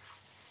gas.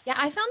 Yeah,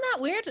 I found that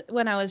weird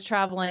when I was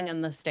traveling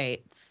in the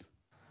States.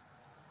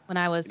 When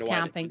I was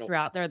camping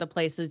throughout there, the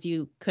places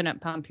you couldn't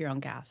pump your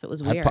own gas. It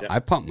was weird. I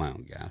pump my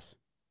own gas.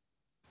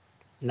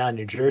 Not in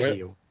New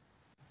Jersey.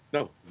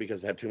 No,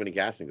 because they have too many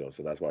gas and go,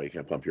 so that's why you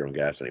can't pump your own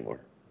gas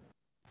anymore.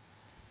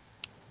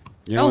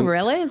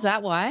 Really? Is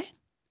that why?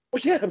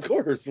 Well, yeah, of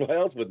course. Why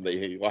else wouldn't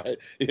they? Why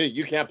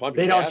you can't pump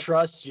your gas? They don't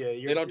trust you.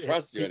 They don't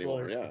trust you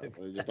anymore. Yeah.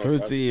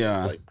 Who's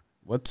the?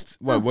 What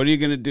are you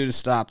going to do to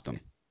stop them?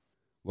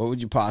 What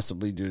would you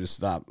possibly do to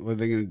stop? What are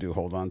they going to do?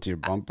 Hold on to your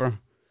bumper?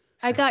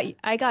 I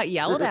got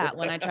yelled at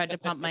when I tried to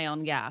pump my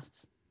own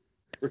gas.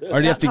 Or do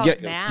you have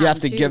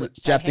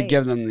to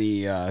give them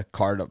the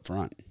card up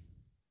front?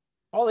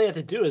 All they have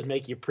to do is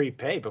make you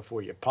prepay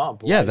before you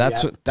pump. Yeah,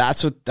 that's what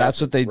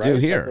they do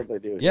here. That's what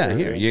they do. Yeah,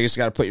 here you just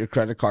got to put your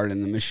credit card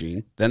in the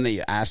machine. Then they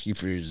ask you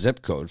for your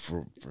zip code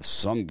for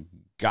some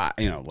guy.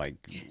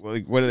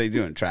 What are they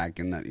doing?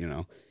 Tracking that?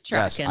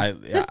 Tracking.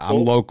 Yes,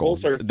 I'm local.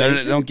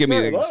 Don't give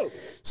me the.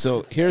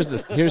 So here's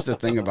the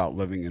thing about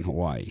living in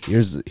Hawaii.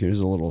 Here's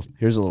a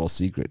little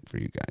secret for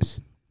you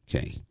guys.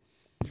 Okay,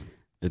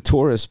 the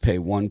tourists pay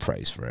one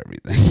price for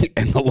everything,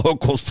 and the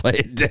locals pay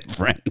a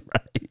different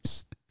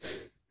price.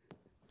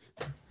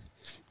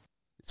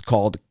 It's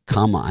called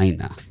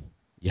kama'aina.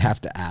 You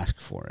have to ask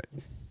for it.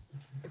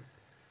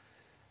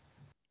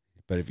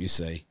 But if you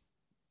say,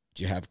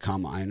 "Do you have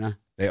kama'aina?"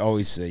 they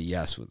always say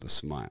yes with a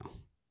smile.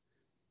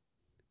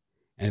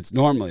 And it's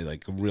normally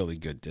like a really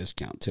good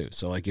discount too.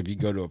 So like if you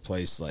go to a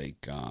place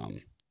like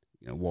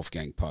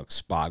Wolfgang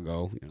Puck's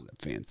Spago,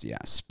 that fancy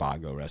ass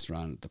Spago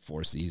restaurant at the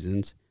Four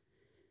Seasons,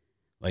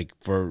 like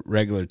for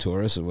regular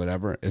tourists or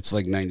whatever, it's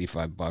like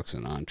 $95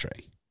 an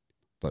entree.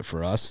 But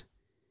for us,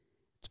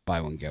 it's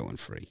buy one get one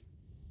free.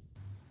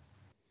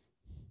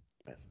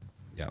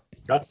 Yep.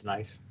 That's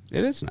nice.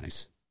 It is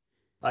nice.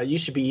 You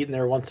should be eating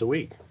there once a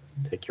week.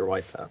 Take your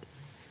wife out.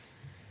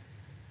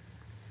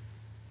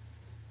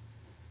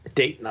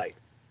 Date night.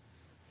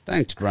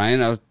 Thanks,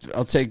 Brian.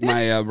 I'll take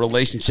my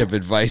relationship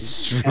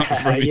advice from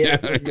you.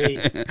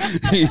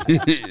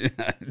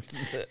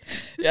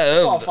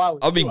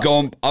 I'll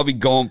be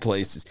going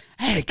places.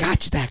 Hey, I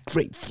got you that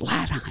great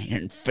flat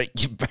iron for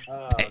your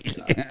birthday.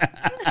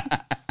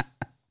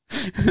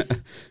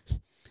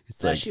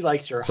 It's like, she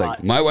likes her it's hot.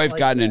 like my wife She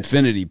got an likes that.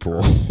 infinity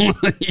pool.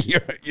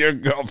 your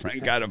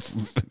girlfriend got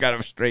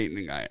a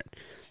straightening iron.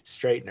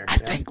 Straightener. I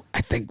think.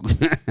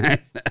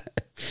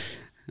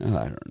 Oh,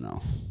 I don't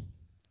know.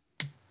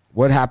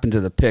 What happened to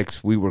the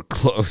picks? We were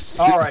close.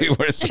 All right. We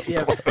were so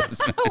Yeah.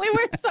 close. we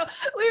were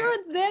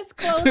this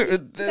close, We were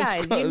this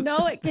guys. close. You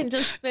know it can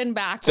just spin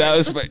backwards. That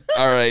was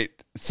all right.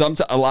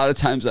 A lot of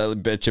times I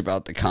bitch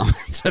about the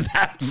comments are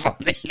that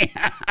funny.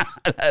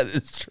 That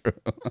is true.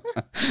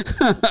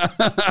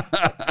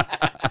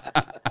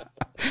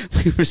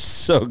 We were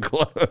so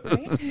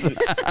close.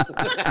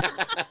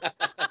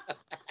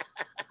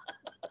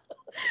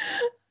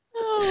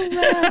 Oh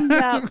man,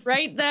 yeah,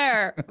 right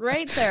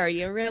there.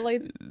 You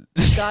really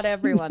got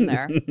everyone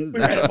there. We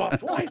ran them off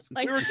twice.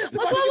 Like, We were just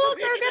look, about to look,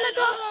 pick they're it. gonna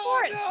go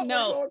for it.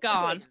 No,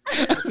 gone.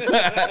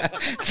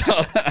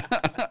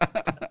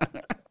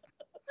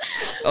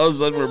 All of a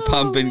sudden we're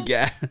pumping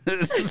gas.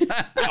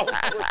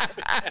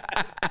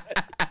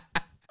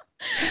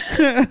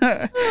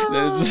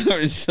 That's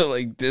sort of to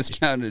like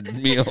discounted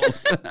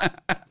meals.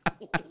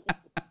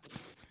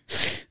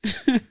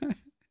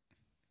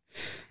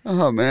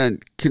 Oh man,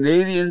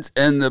 Canadians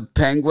and the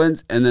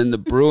Penguins, and then the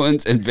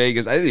Bruins and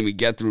Vegas. I didn't even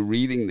get through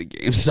reading the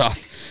games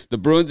off. The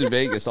Bruins and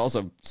Vegas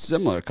also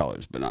similar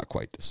colors, but not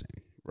quite the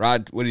same.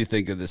 Rod, what do you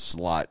think of this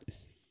slot?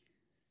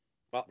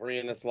 Well, we're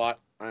in the slot.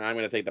 I'm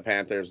going to take the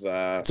Panthers.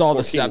 It's all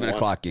the 14-1. 7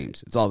 o'clock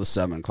games. It's all the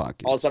 7 o'clock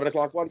games. All 7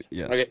 o'clock ones?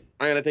 Yes. Okay.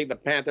 I'm going to take the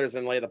Panthers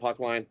and lay the puck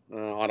line.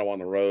 Ottawa on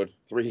the road.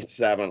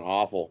 3-7,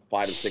 awful.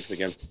 5-6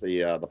 against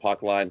the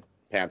puck line.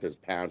 Panthers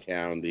pound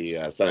town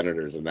the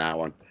Senators in that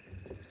one.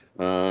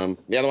 The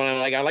other one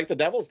I like the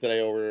Devils today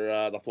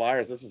over the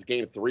Flyers. This is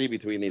game 3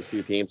 between these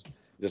two teams.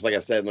 Just like I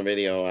said in the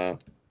video,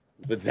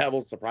 the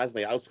Devils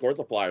surprisingly outscored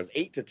the Flyers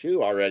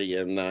 8-2 already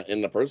in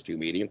the first 2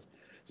 meetings.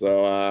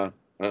 So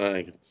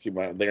I can see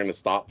why they're going to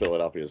stop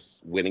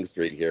Philadelphia's winning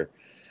streak here.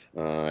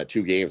 2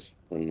 games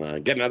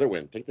and get another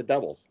win. Take the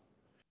Devils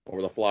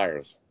over the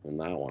Flyers in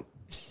that one.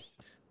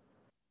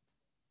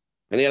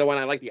 And the other one,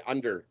 I like the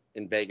under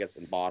in Vegas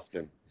and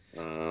Boston.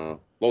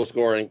 Low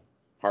scoring,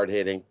 hard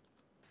hitting.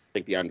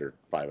 Take the under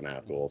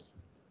 5.5 goals.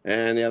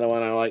 And the other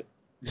one I like.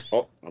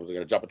 Oh, I was going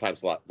to jump a time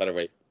slot. Better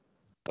wait.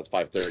 That's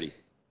 5:30.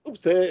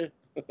 Oops.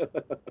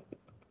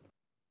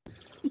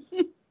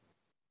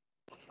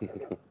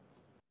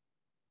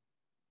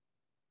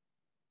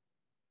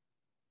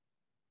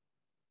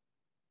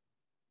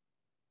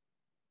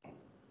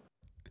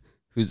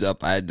 Who's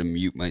up? I had to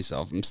mute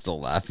myself. I'm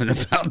still laughing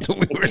about the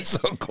we were so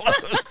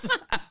close.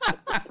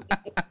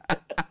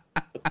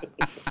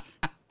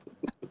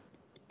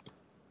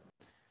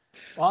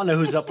 Well, I don't know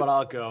who's up, but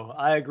I'll go.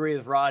 I agree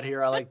with Rod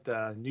here. I like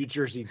the New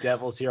Jersey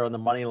Devils here on the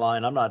money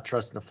line. I'm not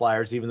trusting the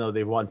Flyers, even though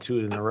they've won 2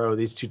 in a row.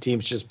 These two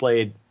teams just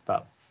played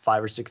about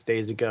 5 or 6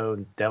 days ago,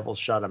 and Devils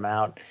shut them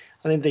out.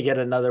 I think they get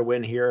another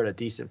win here at a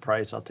decent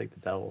price. I'll take the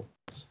Devils.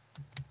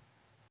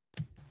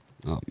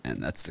 Oh man,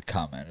 that's the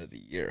comment of the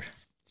year.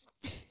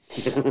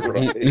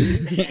 Right.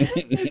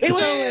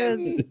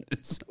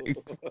 It's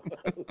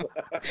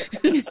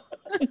like-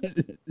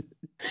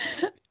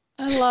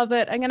 I love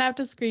it. I'm gonna have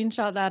to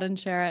screenshot that and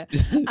share it.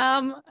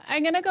 I'm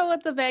gonna go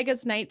with the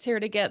Vegas Knights here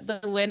to get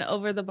the win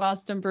over the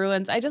Boston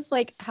Bruins. I just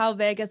like how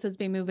Vegas has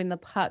been moving the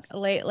puck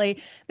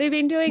lately. They've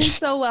been doing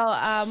so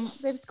well.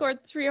 They've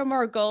scored 3 or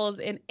more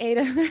goals in 8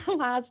 of their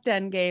last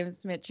 10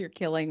 games. Mitch, you're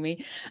killing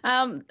me.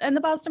 And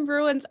the Boston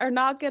Bruins are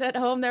not good at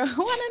home. They're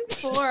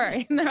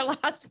 1-4 in their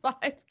last 5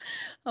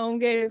 home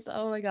games.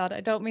 Oh my God,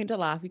 I don't mean to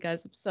laugh, you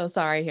guys. I'm so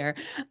sorry here.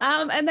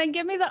 And then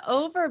give me the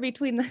over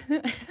between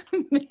the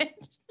Mitch.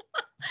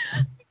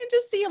 I can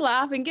just see you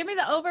laughing. Give me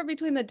the over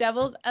between the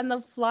Devils and the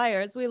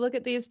Flyers. We look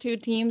at these two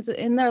teams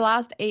in their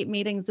last 8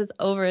 meetings. This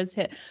over has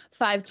hit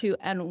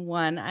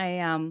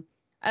 5-2-1.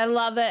 I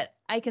love it.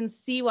 I can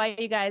see why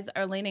you guys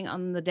are leaning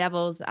on the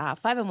Devils.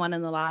 5-1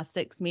 in the last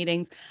 6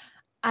 meetings.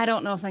 I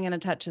don't know if I'm going to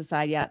touch a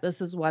side yet. This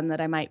is one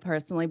that I might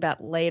personally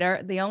bet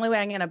later. The only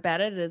way I'm going to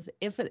bet it is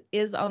if it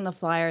is on the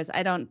Flyers.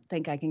 I don't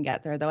think I can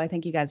get there, though. I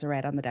think you guys are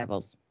right on the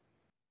Devils.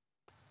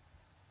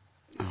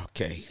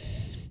 Okay.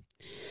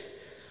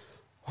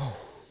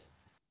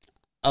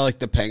 I like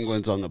the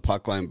Penguins on the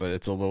puck line, but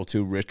it's a little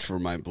too rich for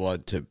my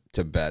blood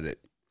to bet it.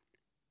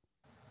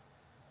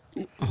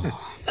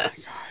 Oh my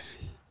God.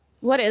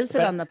 What is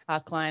it on the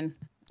puck line?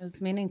 I was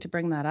meaning to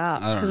bring that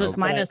up I don't because know. it's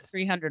minus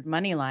 300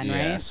 money line,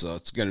 Yeah, right? so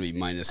it's gonna be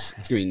minus.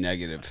 It's gonna be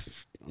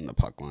negative on the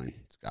puck line.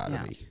 It's gotta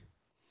Yeah. be.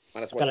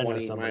 Minus Gotta know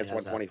 120, somebody minus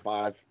has that.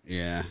 125.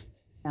 Yeah.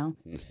 No.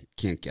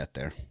 Can't get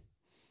there.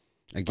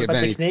 Like What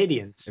about the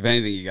Canadians? if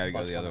anything, you got to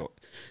go the other way.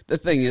 The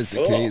thing is,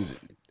 the Oh. Canadians.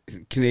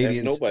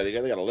 There's nobody.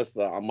 They got a list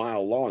a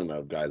mile long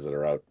of guys that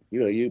are out.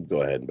 You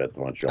go ahead and bet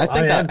them on show. I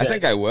think am I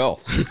think I will.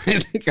 I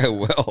think I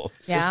will.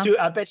 Yeah.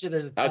 I bet you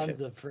there's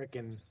tons of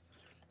freaking.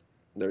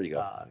 There you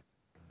go.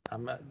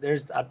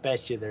 I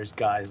bet you there's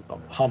guys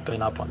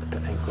humping up on the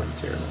Penguins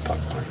here in the puck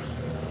line.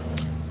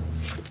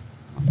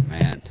 Oh,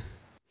 man,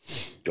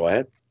 Go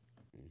ahead.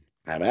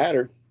 Have at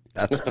her.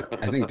 I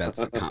think that's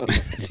the comment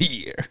of the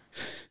year.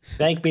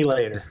 Thank me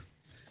later.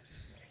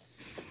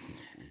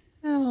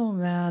 Oh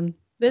man,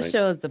 this Right.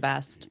 show is the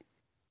best.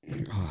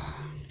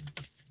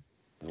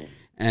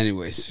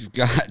 Anyways, we've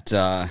got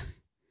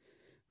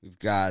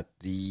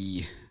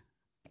the.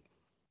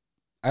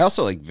 I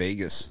also like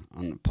Vegas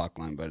on the puck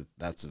line, but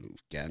that's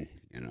again,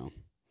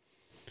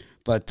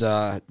 But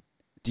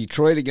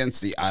Detroit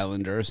against the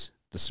Islanders,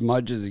 the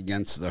Smudges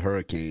against the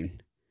Hurricane,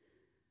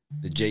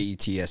 the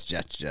Jets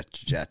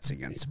Jets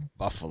against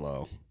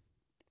Buffalo.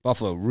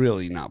 Buffalo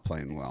really not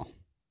playing well,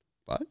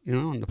 but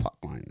on the puck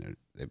line,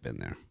 they've been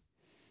there.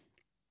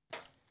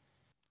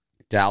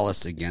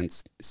 Dallas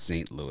against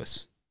St.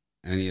 Louis.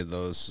 Any of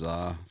those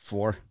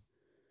four,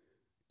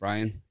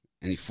 Brian?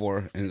 Any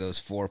of those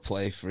four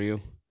play for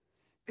you?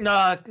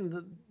 No,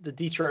 the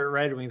Detroit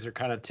Red Wings are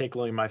kind of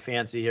tickling my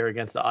fancy here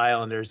against the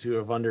Islanders, who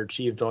have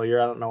underachieved all year.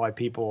 I don't know why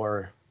people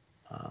are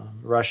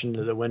rushing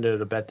to the window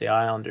to bet the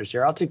Islanders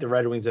here. I'll take the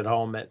Red Wings at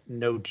home at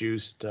no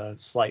juiced,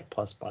 slight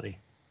plus buddy.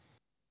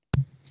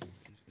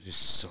 You're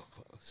so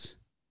close.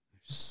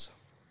 You're so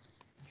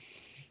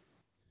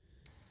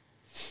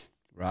close.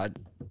 Rod?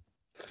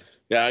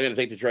 Yeah, I'm going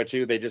to take Detroit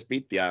too. They just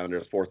beat the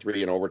Islanders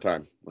 4-3 in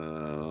overtime.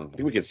 I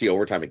think we could see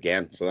overtime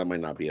again, so that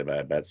might not be a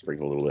bad bet.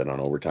 Sprinkle a little bit on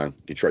overtime.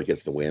 Detroit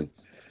gets the win.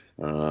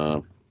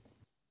 I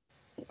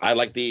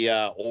like the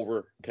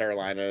over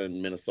Carolina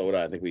and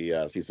Minnesota. I think we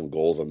see some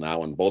goals in that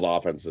one. Both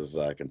offenses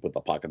can put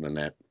the puck in the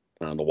net.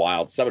 The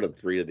Wild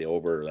 7-3 to the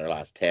over their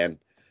last 10.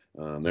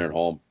 They're at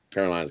home.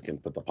 Carolina can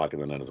put the puck in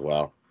the net as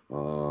well.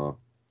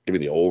 Give me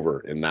the over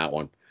in that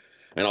one,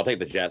 and I'll take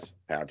the Jets.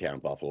 Pound town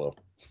Buffalo.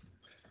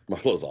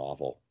 Buffalo's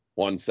awful.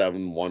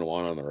 1-7, 1-1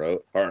 on the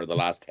road, or the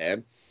last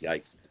 10.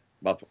 Yikes.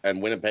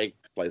 And Winnipeg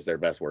plays their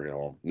best work at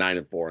home.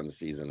 9-4 in the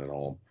season at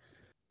home.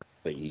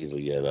 They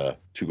easily get a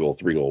 2-goal,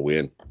 3-goal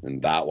win in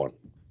that one.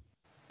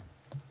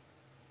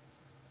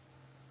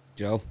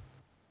 Joe?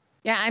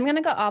 Yeah, I'm going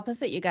to go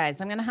opposite you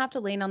guys. I'm going to have to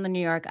lean on the New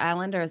York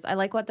Islanders. I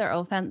like what their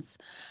offense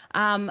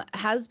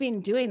has been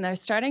doing. They're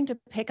starting to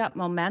pick up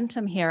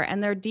momentum here,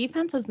 and their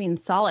defense has been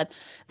solid.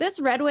 This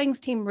Red Wings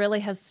team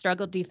really has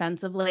struggled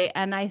defensively,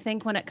 and I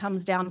think when it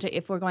comes down to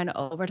if we're going to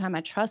overtime,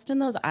 I trust in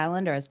those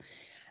Islanders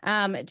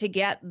to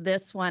get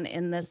this one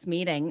in this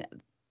meeting.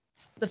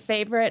 The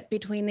favorite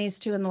between these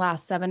two in the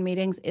last 7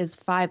 meetings is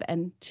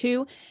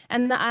 5-2,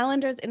 and the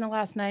Islanders in the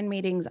last 9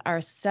 meetings are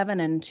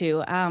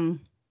 7-2.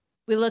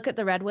 We look at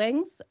the Red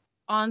Wings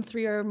on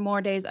 3 or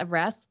more days of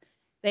rest.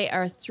 They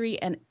are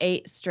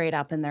 3-8 straight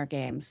up in their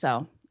games.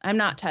 So I'm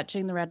not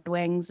touching the Red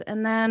Wings.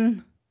 And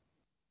then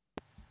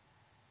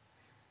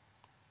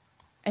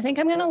I think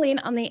I'm going to lean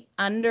on the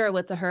under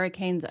with the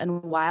Hurricanes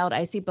and Wild.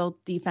 I see both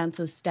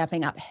defenses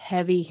stepping up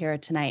heavy here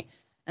tonight,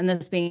 and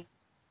this being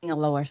a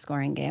lower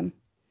scoring game.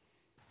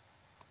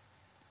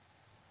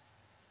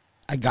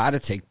 I got to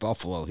take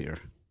Buffalo here.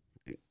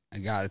 I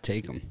got to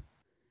take them.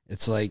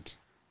 It's like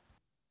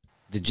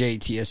the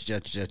Jets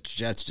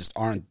just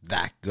aren't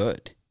that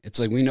good. It's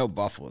like we know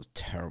Buffalo's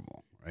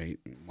terrible, right?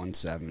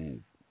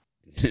 1-7,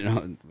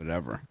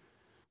 whatever.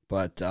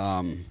 But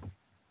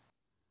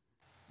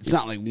it's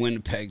not like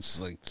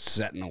Winnipeg's like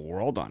setting the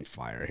world on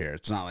fire here.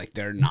 It's not like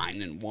they're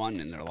 9-1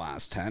 in their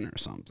last 10 or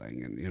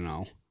something,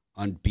 and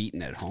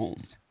unbeaten at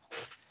home.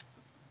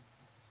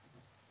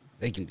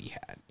 They can be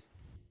had.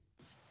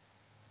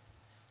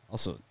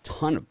 Also, a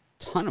ton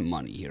of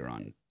money here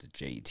on the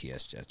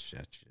Jets.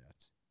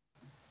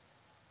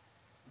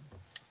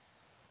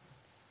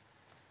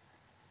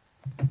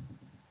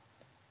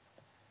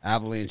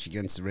 Avalanche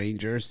against the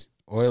Rangers.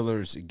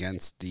 Oilers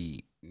against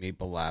the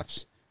Maple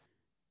Leafs.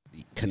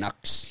 The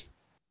Canucks.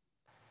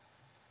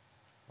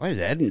 Why is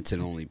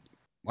Edmonton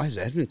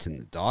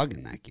the dog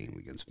in that game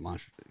against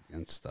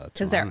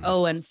Because they're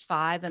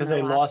 0-5 because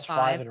they lost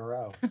 5 in a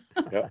row.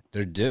 Yep.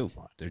 They're due.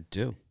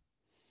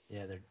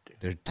 Yeah, they're due.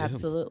 They're due.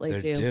 Absolutely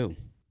They're due.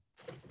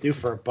 Due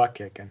for a butt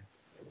kicking.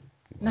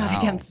 Not Wow.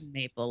 against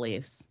Maple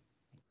Leafs.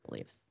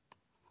 You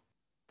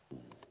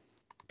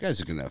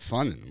guys are gonna have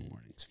fun in the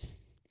mornings.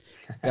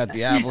 Got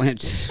the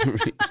Avalanche,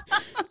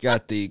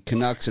 got the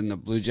Canucks and the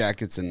Blue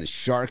Jackets and the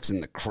Sharks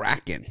and the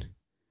Kraken.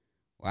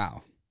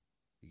 Wow,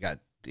 you got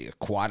the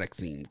aquatic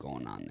theme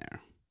going on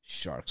there.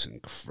 Sharks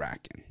and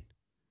Kraken.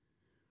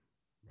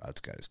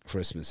 Rod's got his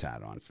Christmas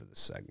hat on for this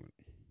segment.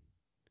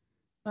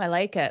 I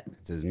like it.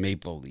 It says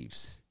Maple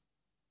Leafs.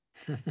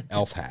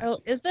 Elf hat. Oh,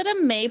 is it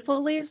a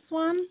Maple Leafs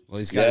one? Well,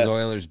 he's got his Yes.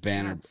 Oilers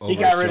banner Yes. over He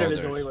got his rid of his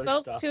shoulder. Oilers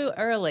Spoke stuff. too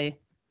early.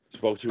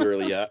 Spoke too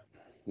early, yeah.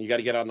 You got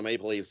to get on the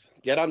Maple Leafs.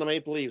 Get on the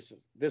Maple Leafs.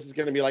 This is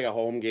going to be like a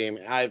home game.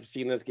 I've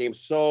seen this game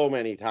so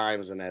many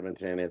times in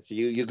Edmonton. It's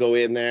you go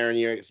in there and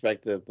you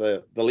expect that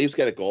the Leafs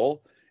get a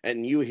goal,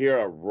 and you hear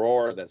a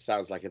roar that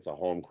sounds like it's a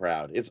home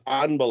crowd. It's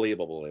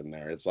unbelievable in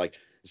there. It's like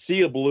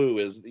sea of blue.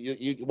 Is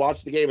you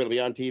watch the game, it'll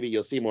be on TV.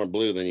 You'll see more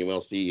blue than you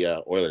will see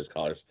Oilers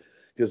colors,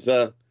 because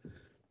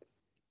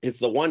it's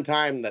the one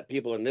time that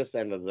people in this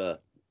end of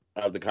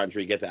the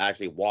country get to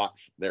actually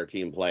watch their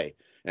team play.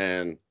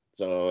 And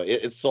so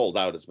it's sold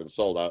out. It's been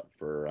sold out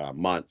for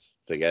months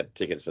to get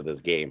tickets to this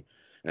game.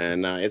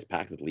 And it's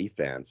packed with Leaf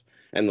fans.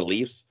 And the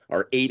Leafs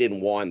are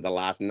 8-1 the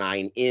last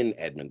 9 in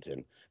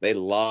Edmonton. They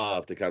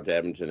love to come to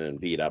Edmonton and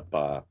beat up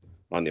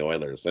on the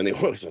Oilers. And the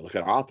Oilers are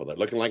looking awful. They're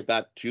looking like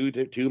that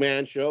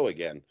two-man show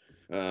again.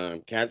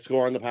 Can't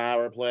score on the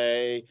power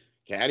play.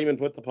 Can't even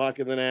put the puck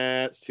in the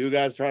nets. Two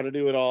guys trying to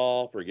do it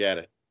all. Forget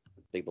it.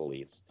 Take the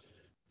Leafs.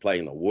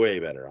 Playing the way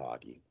better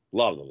hockey.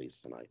 Love the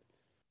Leafs tonight.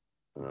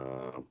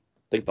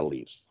 Take the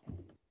Leafs.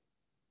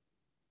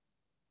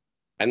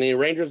 And the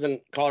Rangers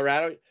in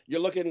Colorado,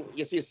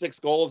 you see 6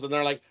 goals, and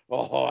they're like,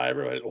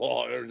 everybody,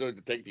 they're going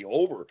to take the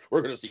over.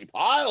 We're going to see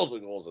piles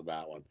of goals in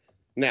that one.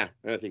 Nah, I'm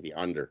going to take the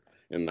under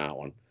in that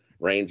one.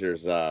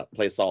 Rangers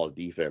play solid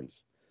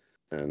defense.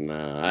 And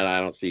I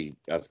don't see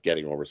us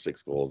getting over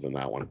 6 goals in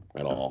that one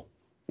at all.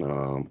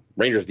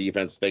 Rangers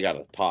defense, they got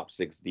a top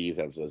 6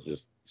 defense that's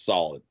just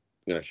solid.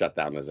 Going to shut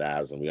down the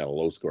Avs, and we got a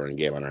low-scoring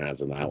game on our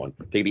hands in that one.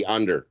 Take the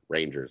under,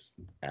 Rangers,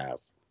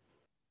 Avs.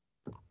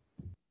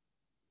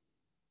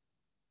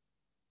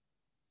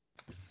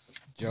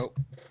 Joe?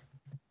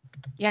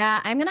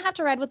 Yeah, I'm going to have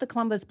to ride with the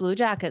Columbus Blue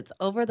Jackets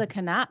over the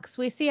Canucks.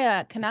 We see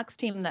a Canucks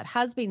team that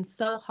has been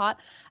so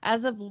hot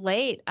as of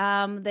late.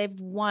 They've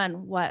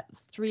won,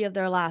 3 of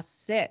their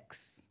last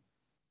 6?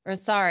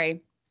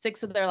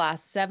 6 of their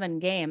last 7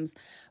 games.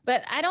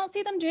 But I don't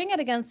see them doing it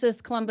against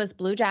this Columbus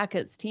Blue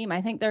Jackets team.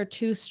 I think they're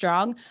too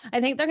strong.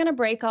 I think they're going to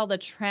break all the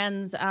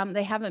trends.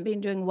 They haven't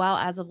been doing well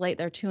as of late.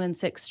 They're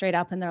 2-6 straight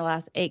up in their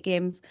last 8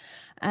 games,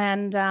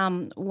 and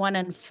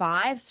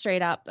 1-5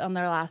 straight up on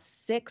their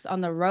last 6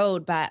 on the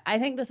road. But I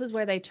think this is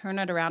where they turn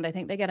it around. I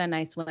think they get a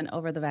nice win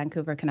over the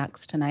Vancouver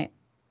Canucks tonight.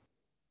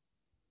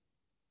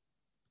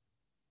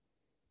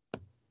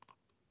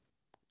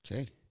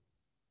 Okay.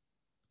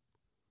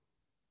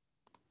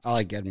 I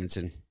like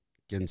Edmonton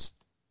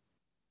against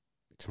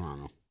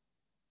Toronto.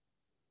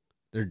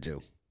 They're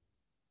due.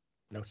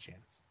 No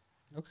chance.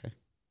 Okay.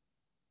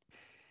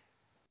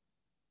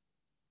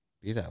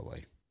 Be that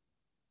way.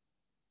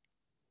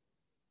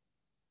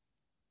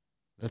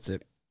 That's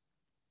it.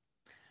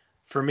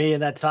 For me,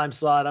 in that time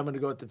slot, I'm going to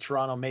go with the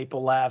Toronto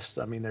Maple Leafs.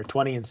 I mean, they're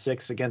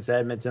 20-6 against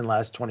Edmonton,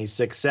 last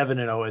 26,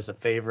 7-0 as a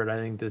favorite.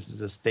 I think this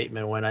is a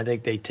statement win. I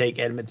think they take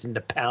Edmonton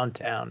to Pound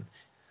Town,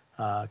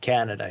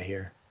 Canada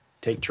here.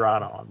 Take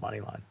Toronto on money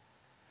line.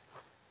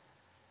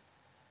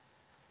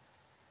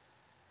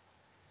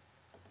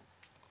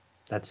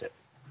 That's it.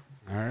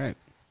 All right.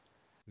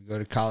 We go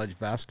to college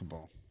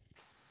basketball.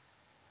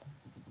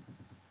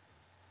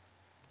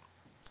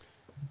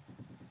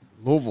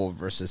 Louisville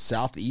versus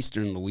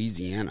Southeastern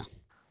Louisiana.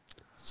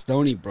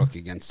 Stony Brook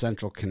against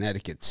Central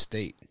Connecticut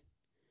State.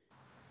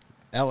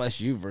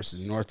 LSU versus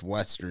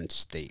Northwestern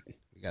State.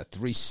 We got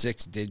 3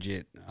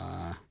 6-digit.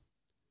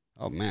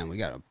 We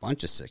got a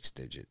bunch of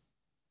 6-digit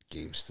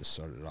games to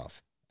start it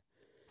off.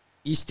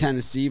 East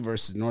Tennessee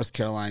versus North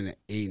Carolina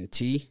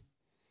A&T.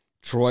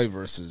 Troy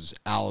versus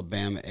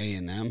Alabama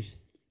A&M.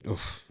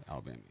 Oof,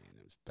 Alabama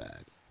A&M is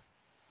bad.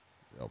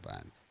 Real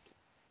bad.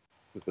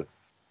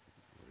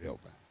 Real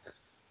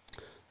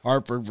bad.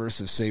 Hartford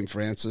versus St.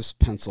 Francis,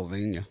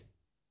 Pennsylvania.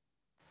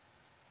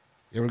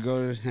 You ever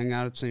go to hang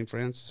out at St.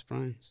 Francis,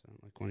 Brian? Sound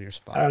like one of your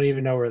spots. I don't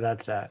even know where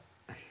that's at.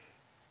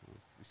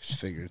 Just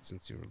figured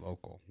since you were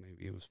local,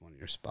 maybe it was one of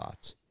your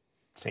spots.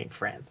 St.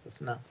 Francis,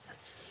 no.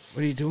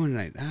 What are you doing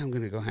tonight? I'm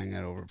going to go hang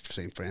out over for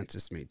St.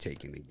 Francis, maybe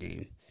taking the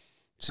game.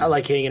 So, I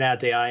like hanging out at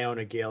the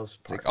Iona Gales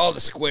It's like, all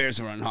the squares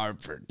are on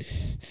Hartford.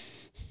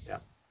 Yeah.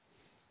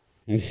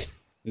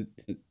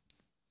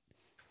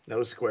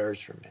 No squares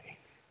for me.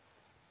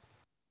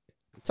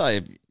 I'll tell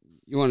you,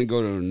 you want to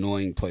go to an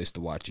annoying place to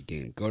watch a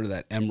game, go to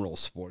that Emerald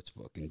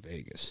Sportsbook in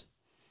Vegas.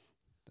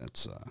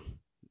 That's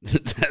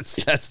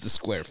that's the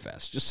Square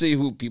Fest. Just see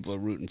who people are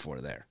rooting for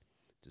there.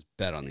 Just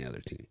bet on the other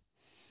team.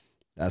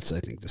 That's, I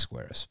think, the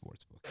Square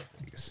Sportsbook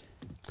in Vegas.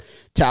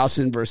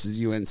 Towson versus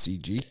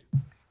UNCG.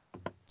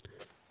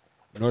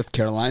 North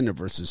Carolina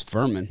versus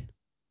Furman.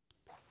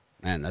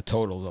 Man, the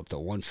total's up to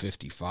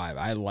 155.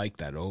 I like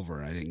that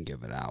over. I didn't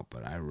give it out,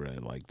 but I really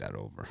like that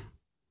over.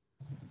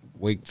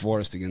 Wake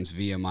Forest against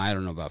VMI. I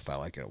don't know about if I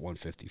like it at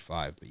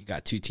 155, but you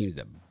got 2 teams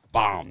that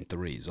bomb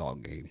threes all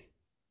game.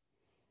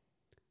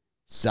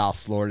 South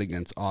Florida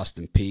against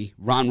Austin P.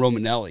 Ron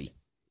Romanelli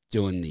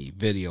doing the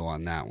video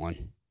on that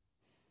one.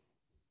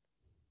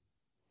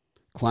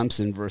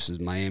 Clemson versus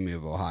Miami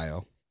of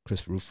Ohio.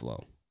 Chris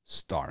Ruffalo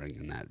starring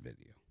in that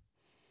video.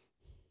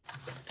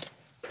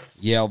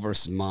 Yale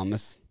versus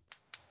Monmouth.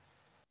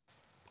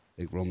 I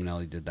think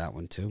Romanelli did that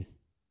one too.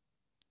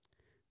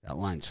 That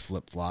line's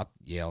flip-flop.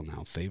 Yale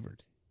now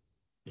favored.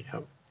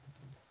 Yep.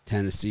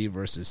 Tennessee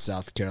versus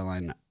South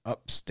Carolina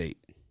Upstate.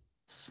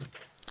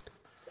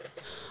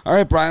 All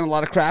right, Brian, a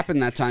lot of crap in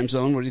that time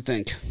zone. What do you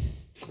think?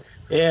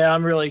 Yeah,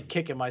 I'm really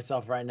kicking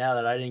myself right now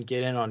that I didn't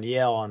get in on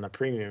Yale on the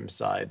premium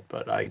side,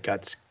 but I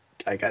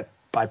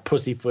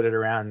pussyfooted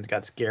around and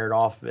got scared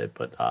off of it.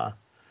 But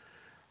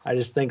I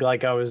just think,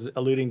 like I was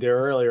alluding to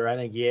earlier, I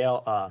think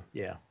Yale, I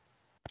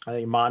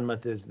think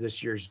Monmouth is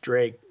this year's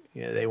Drake.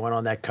 You know, they went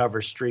on that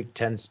cover streak,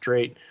 10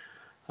 straight.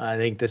 I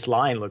think this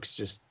line looks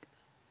just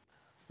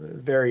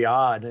very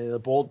odd. The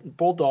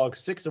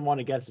Bulldogs 6-1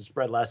 against the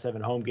spread last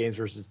 7 home games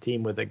versus a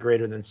team with a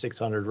greater than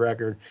 600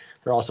 record.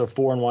 They're also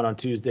 4-1 on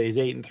Tuesdays,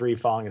 8-3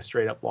 following a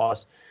straight up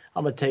loss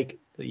I'm going to take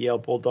the Yale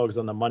Bulldogs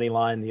on the money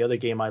line. The other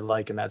game I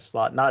like in that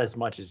slot, not as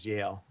much as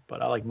Yale,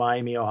 but I like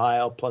Miami,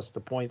 Ohio, plus the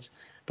points.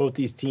 Both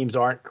these teams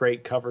aren't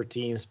great cover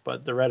teams,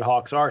 but the Red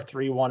Hawks are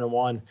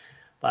 3-1-1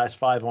 last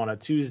 5 on a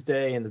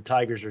Tuesday, and the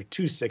Tigers are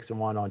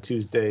 2-6-1 on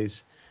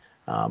Tuesdays.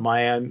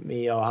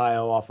 Miami,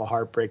 Ohio off a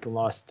heartbreaking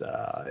loss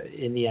to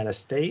Indiana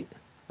State,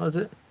 was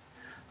it?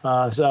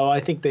 So I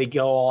think they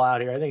go all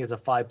out here. I think it's a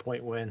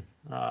 5-point win,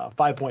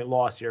 5-point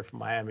loss here for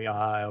Miami,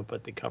 Ohio,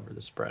 but they cover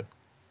the spread.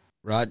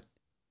 Rod?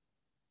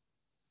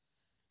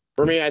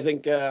 For me, I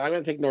think I'm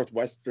going to take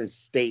Northwestern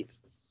State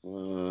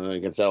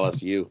against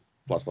LSU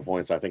plus the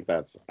points. I think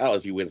that's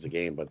LSU wins the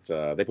game,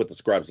 but they put the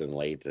scrubs in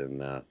late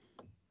and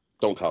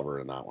don't cover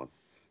in that one.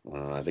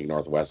 I think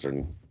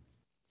Northwestern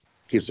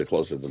keeps it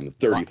closer than the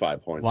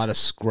 35 points. A lot of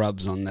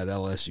scrubs on that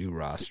LSU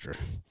roster.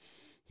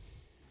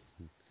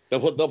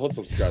 They'll put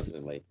some scrubs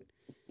in late.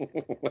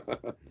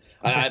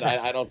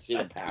 I don't see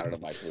the pattern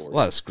of my forward. A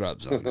lot of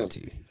scrubs on that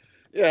team.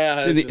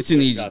 Yeah, it's an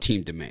easy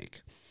team to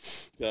make.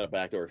 Got a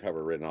backdoor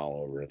cover written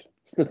all over it.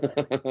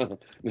 The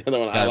other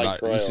one, I like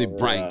Troy you see over,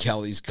 Brian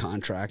Kelly's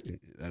contract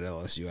at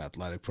LSU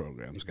athletic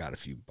program's got a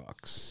few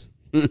bucks.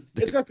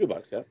 It's got a few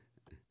bucks, yeah.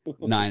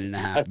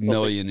 $9.5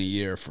 million a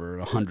year for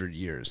 100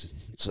 years.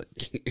 It's like,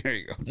 here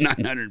you go,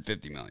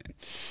 $950 million.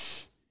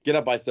 Get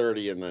up by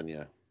 30, and then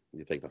you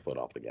take the foot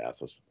off the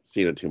gas. I've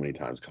seen it too many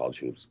times. College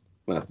hoops.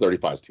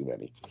 35 is too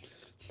many.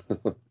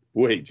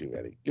 Way too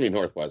many. Give me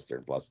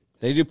Northwestern plus.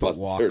 They do put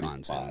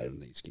walk-ons in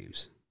these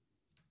games.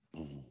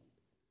 Mm-hmm.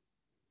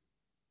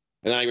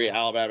 And I agree.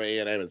 Alabama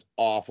A&M is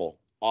awful.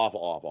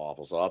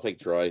 So I'll take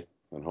Troy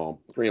at home.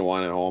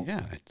 3-1 at home.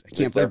 Yeah, I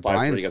can't believe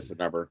Brian's against the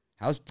number.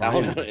 How's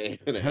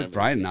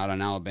Brian not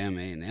on Alabama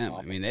A&M?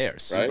 I mean, they are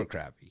super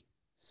crappy.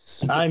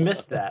 I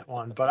missed that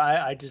one, but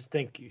I just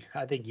think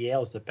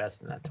Yale's the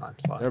best in that time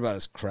slot. They're about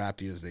as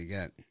crappy as they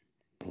get.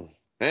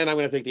 And I'm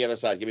going to take the other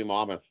side. Give me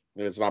Monmouth.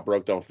 If it's not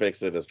broke, don't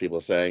fix it, as people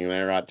are saying.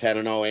 They're at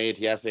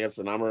 10-0 ATS against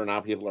the number, and now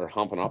people are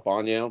humping up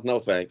on Yale. No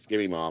thanks. Give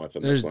me Monmouth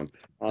in this one.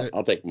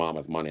 I'll take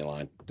Monmouth money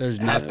line. There's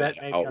nothing.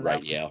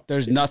 Outright Yale.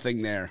 There's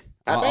nothing there.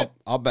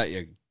 I'll bet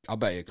you. I'll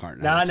bet you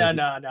Carton. No.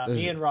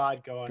 Me and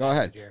Rod going. Go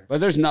ahead. Here. But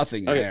there's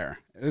nothing there.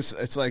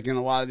 It's like in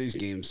a lot of these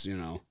games,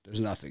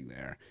 there's nothing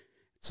there.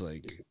 It's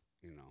like,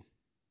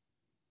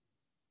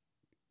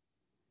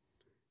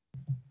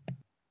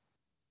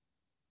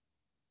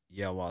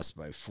 Yale lost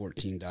by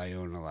 14 to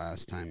Iona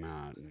last time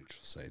out.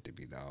 Neutral site, they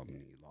beat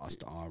Albany.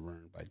 Lost to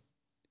Auburn by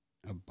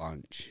a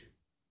bunch.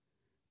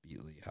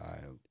 Beat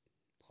Lehigh.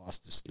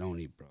 Lost to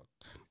Stony Brook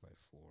by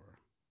 4.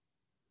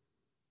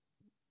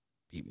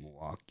 Beat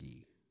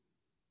Milwaukee.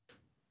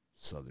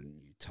 Southern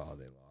Utah,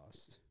 they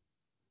lost.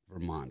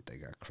 Vermont, they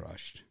got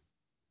crushed.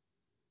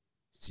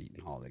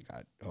 Seton Hall, they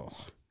got,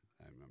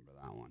 I remember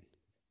that one.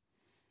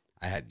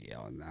 I had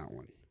Yale in that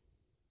one.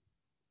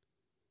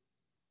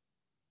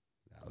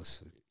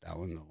 That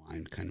one, the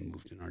line kind of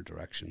moved in our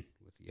direction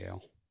with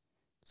Yale.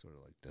 Sort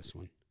of like this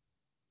one.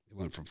 It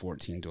went from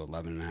 14 to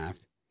 11.5.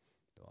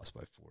 They lost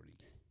by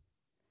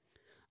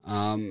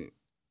 40.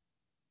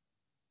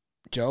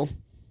 Joe?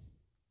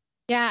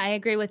 Yeah, I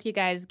agree with you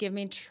guys. Give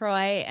me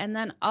Troy. And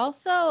then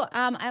also,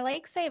 I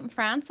like St.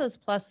 Francis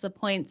plus the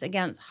points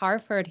against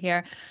Hartford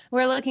here.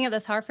 We're looking at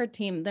this Hartford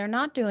team. They're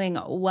not doing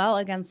well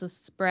against the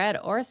spread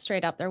or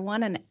straight up. They're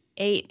 1-8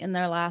 in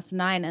their last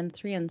 9 and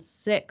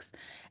 3-6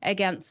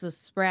 against the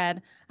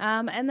spread.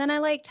 And then I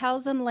like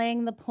Towson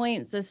laying the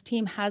points. This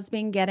team has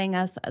been getting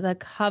us the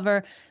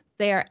cover.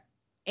 They are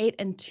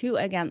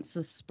 8-2 against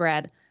the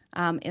spread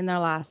in their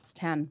last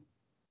 10.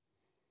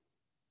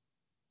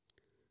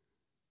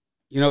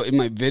 In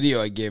my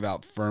video I gave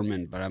out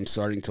Furman, but I'm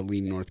starting to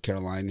lean North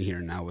Carolina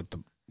here now with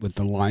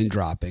the line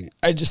dropping.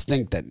 I just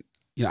think that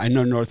I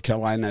know North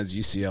Carolina has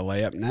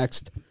UCLA up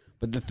next,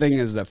 but the thing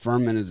is that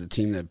Furman is a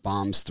team that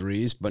bombs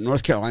threes, but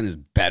North Carolina is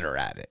better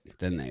at it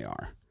than they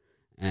are.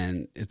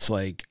 And it's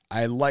like,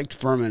 I liked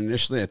Furman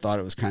initially. I thought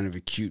it was kind of a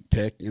cute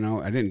pick.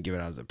 I didn't give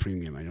it out as a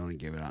premium. I only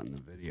gave it out in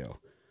the video.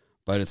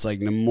 But it's like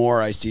the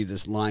more I see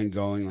this line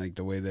going, like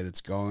the way that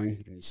it's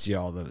going, and you see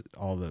you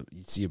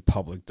see a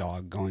public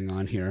dog going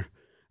on here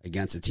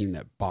against a team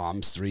that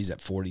bombs threes at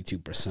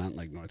 42%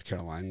 like North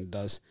Carolina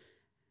does.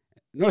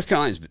 North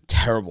Carolina's a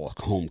terrible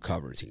home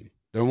cover team.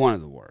 They're one of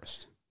the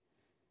worst.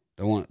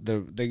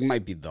 They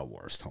might be the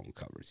worst home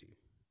cover team.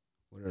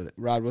 What are they?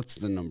 Rod, what's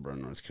the number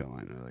in North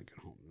Carolina? Like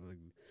at home, like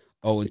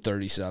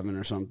 0-37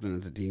 or something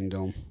at the Dean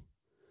Dome.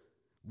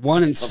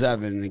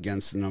 1-7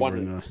 against the number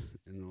in the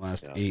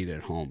last 8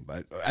 at home.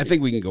 But I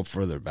think we can go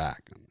further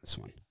back on this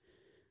one.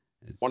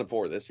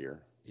 1-4 this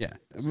year. Yeah,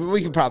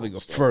 we could probably go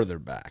further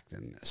back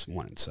than this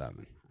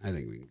 1-7. I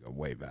think we can go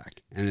way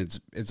back, and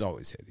it's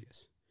always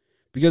hideous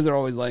because they're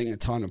always laying a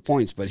ton of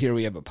points. But here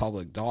we have a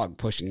public dog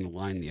pushing the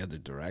line the other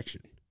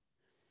direction.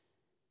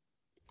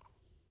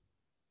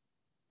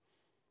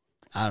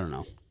 I don't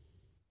know.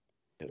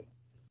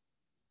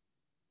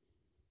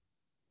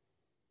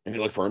 And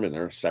you look for them in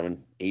there,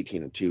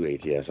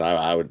 18-2 ATS.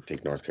 I would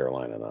take North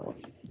Carolina in that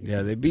one.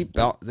 Yeah, they beat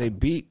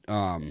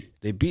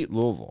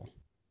Louisville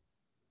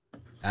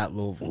at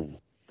Louisville.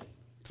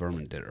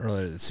 Furman did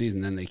earlier this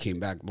season. Then they came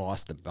back,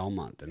 lost to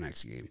Belmont the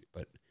next game,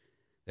 but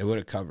they would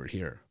have covered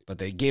here. But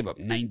they gave up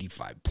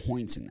 95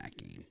 points in that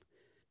game.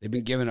 They've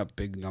been giving up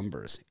big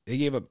numbers. They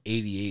gave up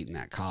 88 in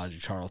that College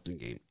of Charleston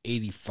game,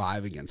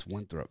 85 against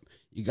Winthrop.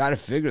 You got to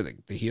figure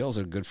that the Heels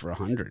are good for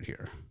 100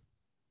 here.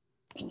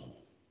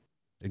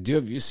 They do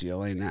have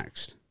UCLA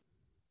next.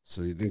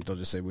 So you think they'll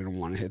just say we don't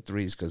want to hit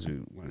threes because we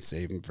want to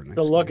save them for next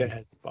The game?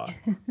 look-ahead spot.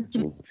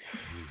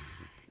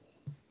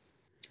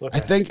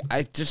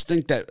 I just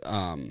think that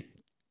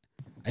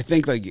I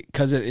think like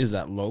because it is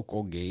that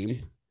local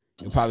game,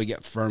 you'll probably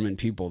get Furman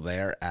people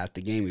there at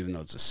the game, even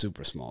though it's a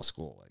super small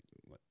school, like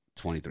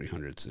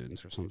 2,300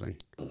 students or something.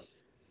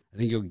 I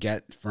think you'll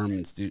get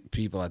Furman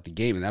people at the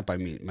game, and that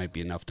might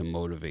be enough to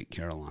motivate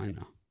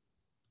Carolina.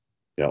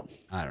 Yep.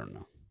 I don't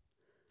know.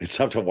 It's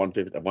up to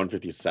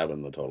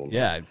 157 the total.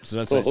 Yeah, so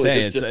that's what I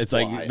say. It's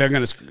like they're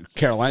going to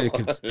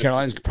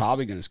Carolina's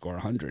probably going to score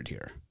 100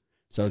 here.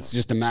 So it's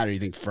just a matter. You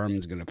think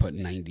Furman's going to put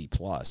 90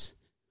 plus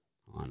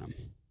on them?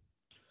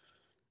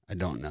 I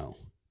don't know.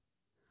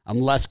 I'm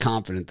less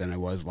confident than I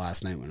was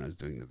last night when I was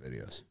doing the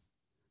videos.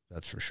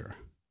 That's for sure.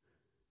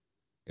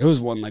 It was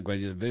one like when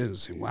I did the videos,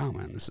 saying, "Wow,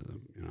 man, this is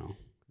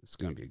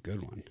going to be a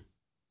good one."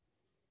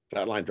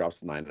 That line drops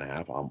to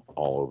 9.5. I'm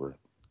all over.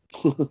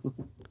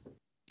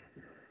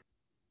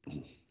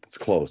 It's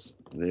close.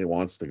 It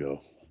wants to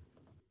go.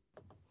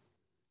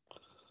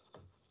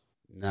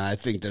 No, I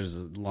think there's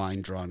a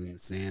line drawn in the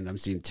sand. I'm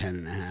seeing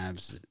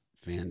 10.5s at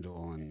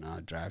FanDuel and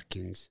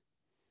DraftKings.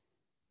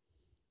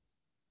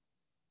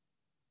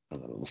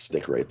 It'll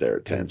stick right there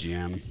at 10.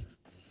 MGM.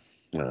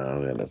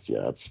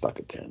 It's stuck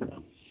at 10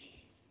 now.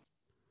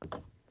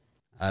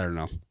 I don't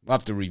know. We'll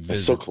have to revisit.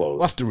 It's so close.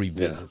 We'll have to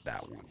revisit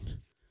that one.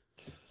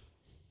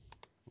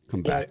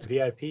 Come back.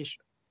 VIP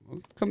show.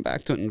 We'll come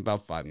back to it in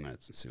about 5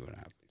 minutes and see what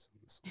happens.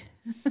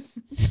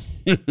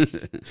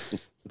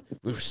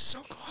 We were so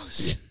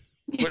close.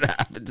 What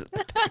happened to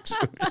the picks?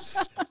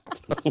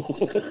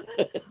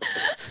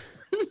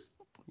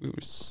 We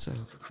were so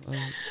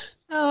close.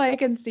 Oh, I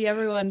can see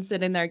everyone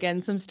sitting there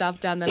getting some stuff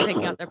done, then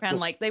picking up their pen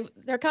like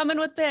they're coming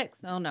with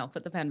picks. Oh no,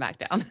 put the pen back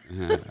down.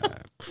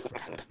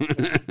 Crap.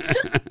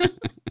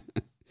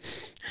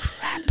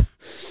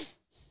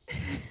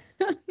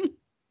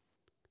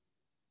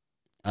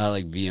 I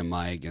like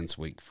VMI against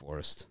Wake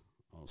Forest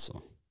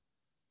also.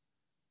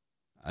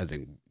 I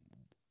think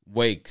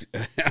Wake,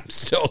 I'm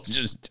still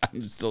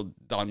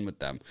done with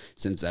them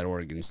since that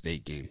Oregon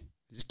State game.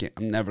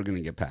 I'm never going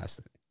to get past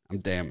it. I'm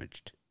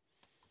damaged.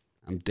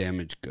 I'm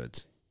damaged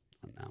goods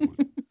on that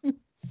one.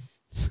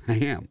 I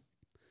am.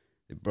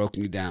 They broke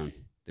me down.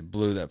 They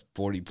blew that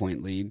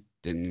 40-point lead,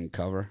 didn't even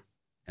cover,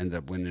 ended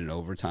up winning in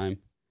overtime.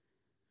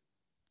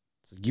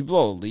 It's like you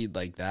blow a lead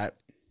like that,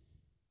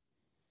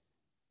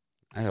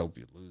 I hope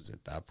you lose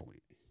at that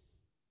point.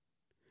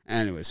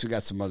 Anyways, we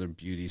got some other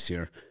beauties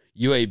here.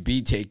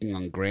 UAB taking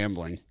on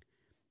Grambling.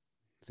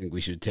 I think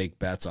we should take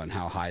bets on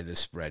how high this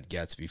spread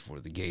gets before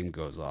the game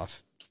goes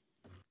off.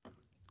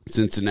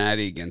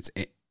 Cincinnati against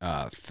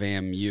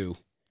FAMU.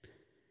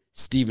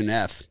 Stephen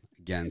F.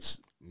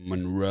 against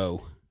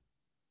Monroe.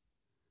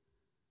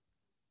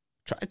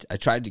 I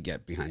tried to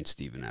get behind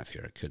Stephen F.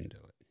 here. I couldn't do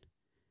it.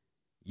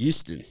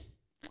 Houston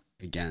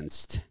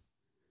against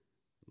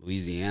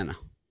Louisiana.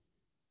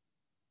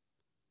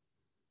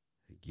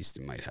 I think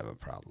Houston might have a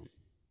problem.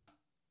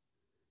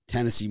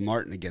 Tennessee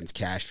Martin against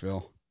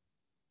Cashville.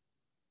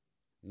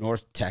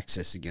 North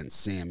Texas against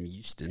Sam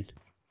Houston.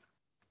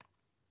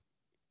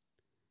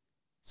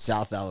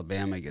 South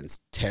Alabama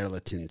against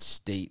Tarleton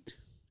State.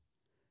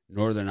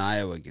 Northern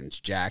Iowa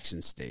against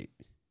Jackson State.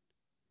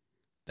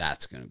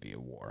 That's going to be a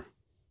war.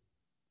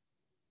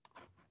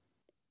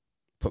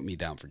 Put me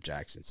down for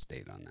Jackson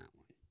State on that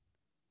one.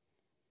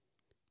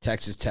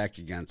 Texas Tech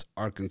against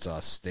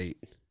Arkansas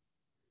State.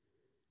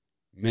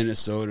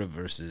 Minnesota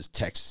versus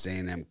Texas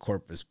A&M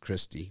Corpus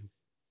Christi.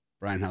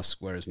 Brian, how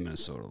square does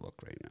Minnesota look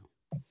right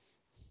now?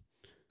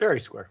 Very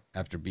square.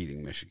 After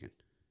beating Michigan.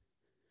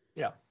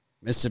 Yeah.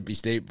 Mississippi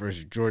State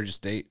versus Georgia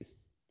State.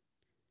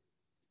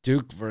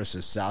 Duke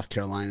versus South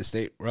Carolina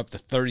State. We're up to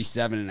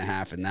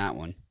 37.5 in that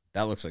one.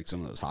 That looks like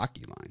some of those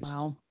hockey lines.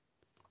 Wow.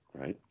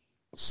 Right.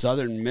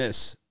 Southern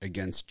Miss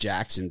against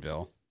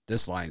Jacksonville.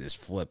 This line is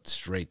flipped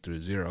straight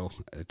through zero.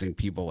 I think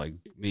people like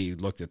me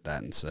looked at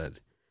that and said,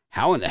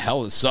 how in the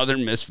hell is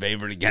Southern Miss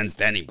favored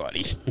against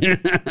anybody?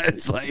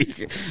 It's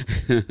like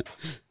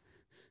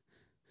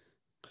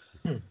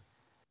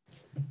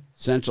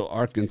Central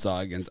Arkansas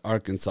against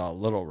Arkansas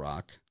Little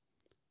Rock.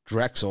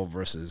 Drexel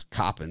versus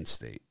Coppin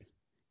State.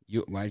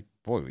 We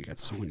got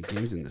so many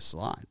games in this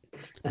slot.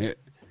 We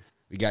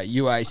got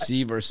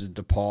UIC versus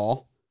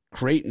DePaul.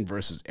 Creighton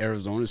versus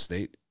Arizona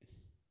State.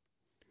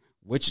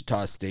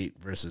 Wichita State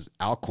versus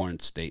Alcorn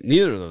State.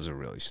 Neither of those are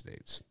really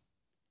states.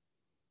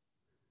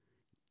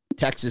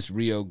 Texas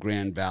Rio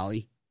Grande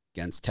Valley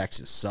against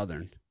Texas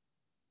Southern.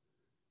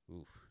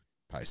 Ooh,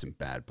 probably some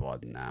bad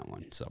blood in that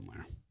one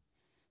somewhere.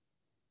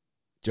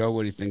 Joe,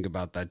 what do you think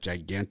about that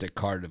gigantic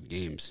card of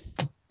games?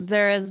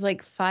 There is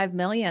like 5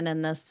 million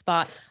in this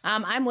spot.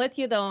 I'm with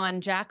you though on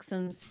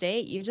Jackson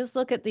State. You just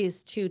look at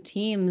these two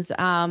teams.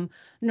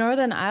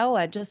 Northern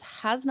Iowa just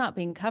has not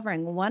been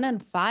covering.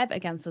 1-5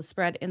 against the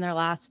spread in their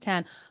last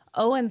 10.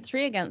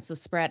 0-3 against the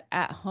spread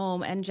at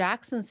home. And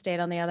Jackson State,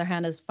 on the other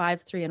hand, is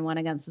 5-3-1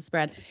 against the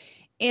spread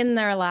in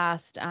their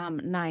last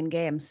 9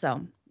 games.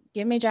 So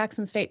give me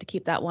Jackson State to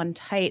keep that one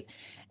tight.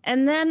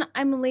 And then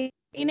I'm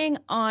leaning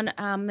on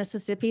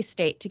Mississippi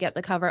State to get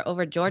the cover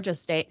over Georgia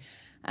State.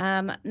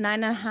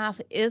 9.5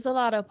 is a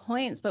lot of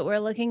points, but we're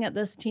looking at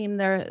this team.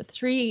 They're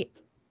 3-3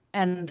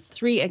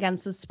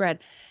 against the spread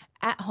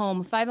at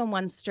home,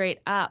 5-1 straight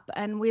up.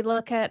 And we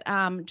look at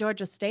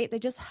Georgia State. They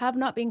just have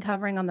not been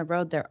covering on the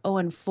road. They're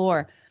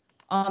 0-4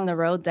 on the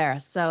road there.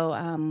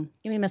 So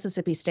give me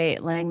Mississippi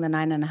State laying the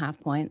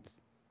 9.5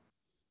 points.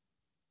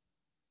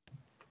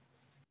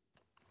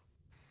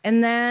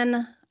 And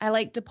then I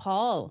like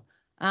DePaul.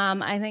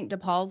 I think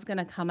DePaul's going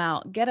to come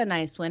out, get a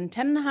nice win,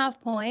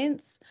 10.5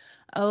 points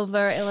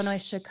over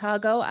Illinois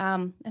Chicago.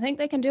 I think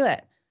they can do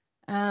it.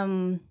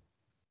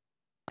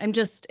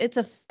 It's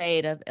a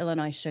fade of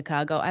Illinois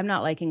Chicago. I'm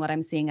not liking what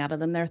I'm seeing out of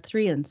them. They're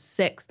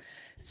 3-6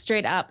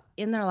 straight up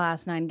in their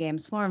last 9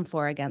 games,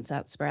 4-4 against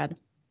that spread.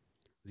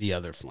 The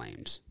other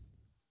Flames.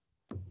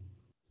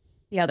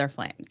 The other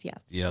Flames,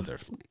 yes. The other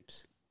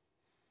Flames.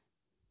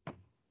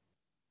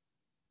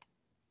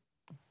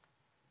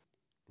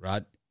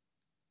 Rod?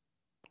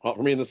 Well,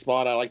 for me in the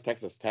spot, I like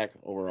Texas Tech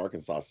over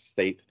Arkansas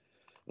State.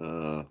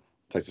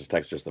 Texas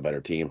Tech's just a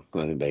better team.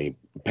 I think they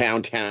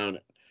pound town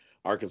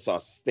Arkansas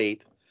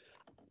State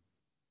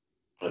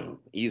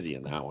easy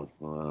in that one.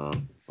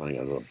 I think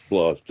it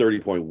was a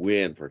 30-point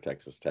win for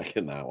Texas Tech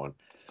in that one.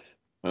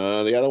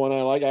 The other one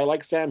I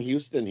like Sam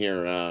Houston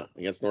here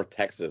against North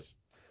Texas.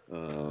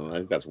 I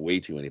think that's way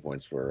too many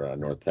points for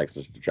North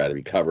Texas to try to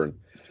be covering.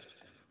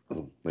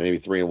 Maybe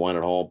 3-1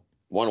 at home,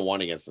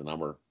 1-1 against the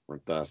number.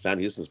 But, Sam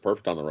Houston's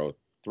perfect on the road.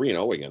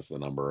 3-0 against the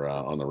number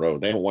on the road.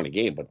 They haven't won a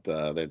game, but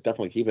they're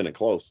definitely keeping it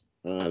close.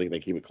 I think they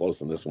keep it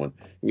close in this one.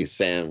 Give me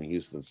Sam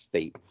Houston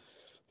State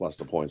plus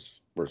the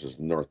points versus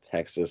North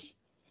Texas.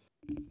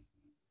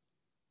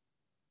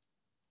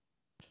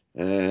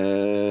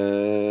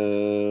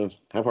 And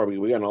how far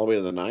we got all the way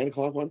to the 9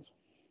 o'clock ones?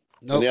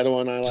 No, nope, the other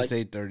one I like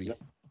just 8:30. Yep.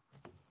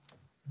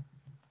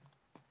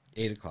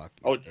 8 o'clock.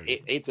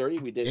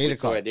 8:30. We did 8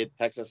 o'clock. So I did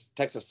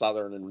Texas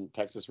Southern and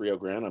Texas Rio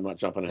Grande. I'm not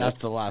jumping ahead.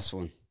 That's the last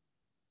one.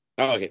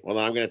 Oh, okay. Well,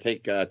 then I'm going to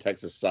take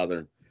Texas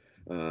Southern,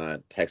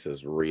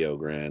 Texas Rio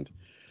Grande.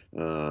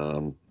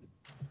 So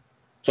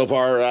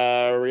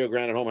far, Rio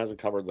Grande at home hasn't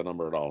covered the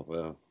number at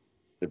all.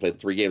 They played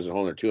 3 games at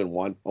home. They're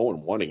 2-1,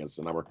 0-1 against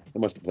the number. They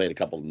must have played a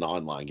couple of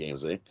non-line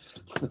games, eh?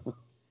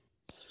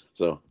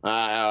 So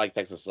I like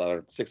Texas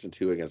Southern,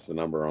 6-2 against the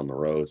number on the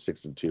road,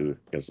 6-2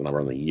 against the number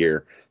on the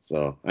year.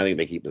 So I think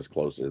they keep this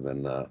closer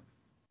than the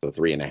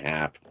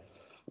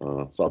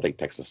 3.5. So I'll take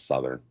Texas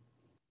Southern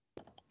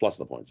plus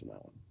the points in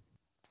that one.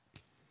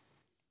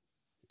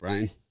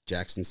 Brian,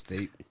 Jackson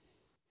State.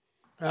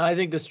 I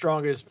think the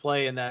strongest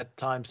play in that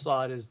time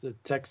slot is the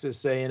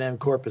Texas A&M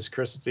Corpus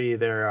Christi.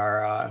 They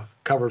are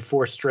covered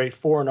 4 straight,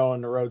 4-0 on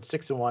the road,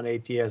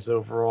 6-1 ATS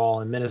overall,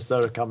 and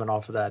Minnesota coming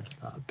off of that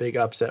big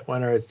upset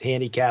winner. It's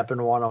handicapping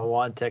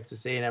 1-1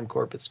 Texas A&M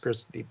Corpus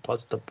Christi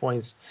plus the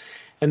points,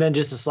 and then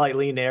just a slight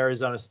lean to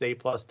Arizona State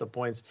plus the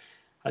points.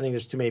 I think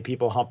there's too many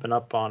people humping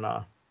up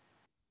on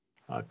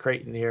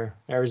Creighton here.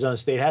 Arizona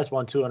State has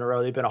won 2 in a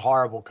row. They've been a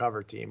horrible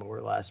cover team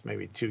over the last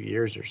maybe 2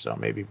 years or so,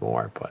 maybe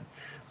more, but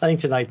I think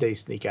tonight they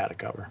sneak out of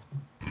cover.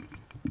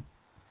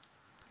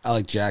 I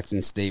like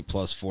Jackson State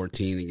plus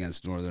 14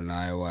 against Northern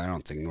Iowa. I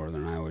don't think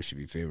Northern Iowa should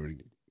be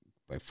favored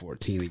by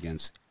 14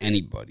 against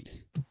anybody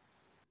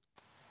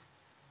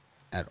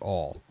at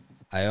all.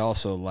 I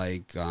also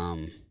like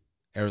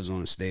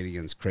Arizona State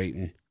against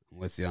Creighton. I'm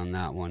with you on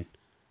that one.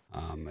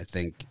 I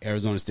think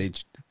Arizona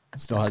State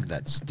still has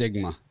that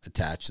stigma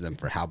attached to them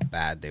for how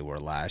bad they were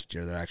last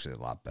year. They're actually a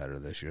lot better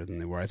this year than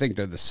they were. I think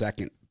they're the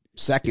second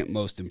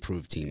most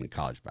improved team in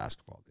college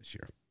basketball this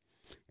year,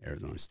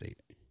 Arizona State.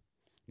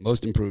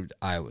 Most improved,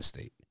 Iowa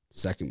State.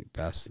 Second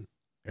best,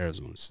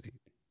 Arizona State.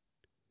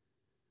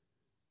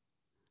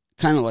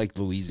 Kind of like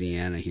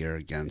Louisiana here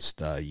against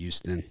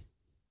Houston.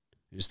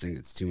 I just think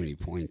it's too many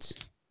points.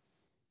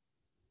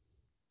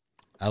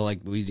 I like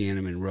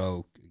Louisiana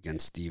Monroe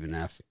against Stephen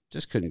F.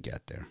 Just couldn't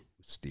get there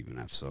with Stephen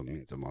F., so it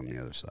means I'm on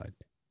the other side.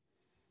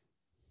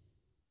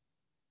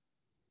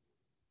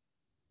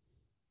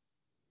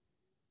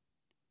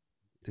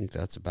 I think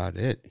that's about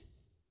it.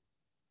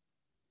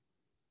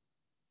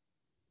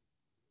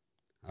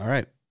 All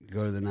right, we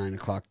go to the 9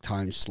 o'clock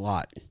time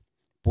slot.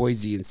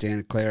 Boise and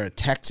Santa Clara,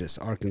 Texas,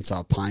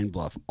 Arkansas, Pine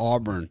Bluff,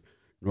 Auburn,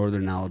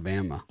 Northern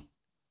Alabama,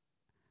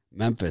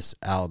 Memphis,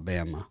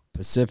 Alabama,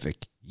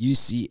 Pacific,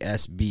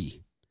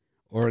 UCSB,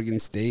 Oregon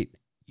State,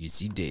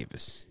 UC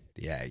Davis,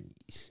 the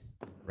Aggies.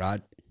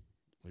 Rod,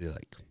 what do you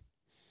like?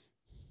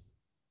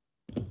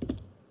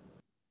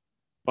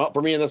 Well,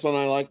 for me in this one,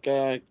 I like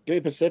give me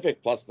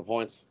Pacific plus the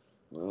points.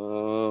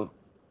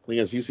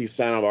 Against UC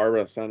Santa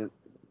Barbara.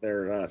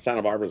 Their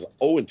Santa Barbara's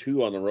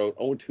 0-2 on the road,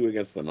 0-2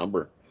 against the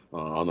number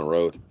on the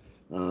road.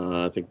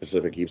 I think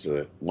Pacific keeps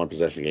a one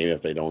possession game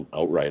if they don't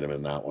outright them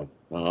in that one.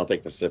 I'll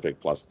take Pacific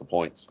plus the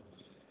points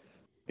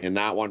in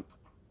that one.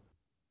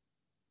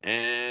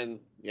 And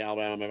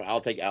Alabama.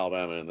 I'll take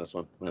Alabama in this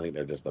one. I think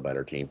they're just a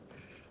better team.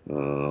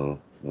 I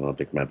don't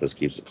think Memphis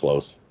keeps it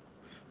close.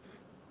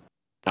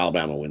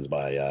 Alabama wins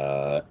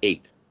by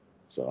 8,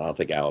 so I'll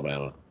take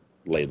Alabama.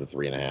 Lay the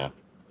 3.5.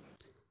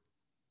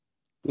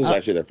 This is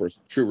actually their first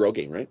true road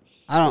game, right?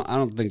 I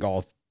don't think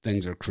all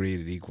things are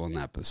created equal in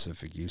that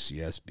Pacific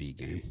UCSB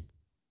game.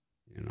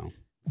 You know,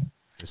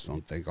 I just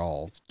don't think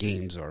all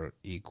games are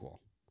equal.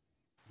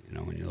 You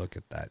know, when you look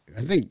at that,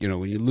 I think, you know,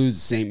 when you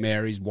lose St.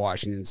 Mary's,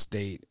 Washington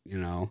State, you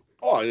know,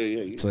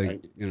 it's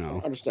like, you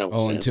know,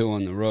 0-2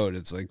 on the road.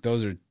 It's like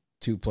those are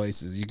two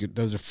places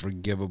those are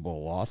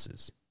forgivable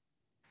losses.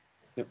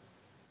 Yep.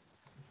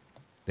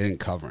 They didn't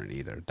cover it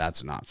either.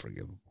 That's not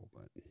forgivable.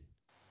 But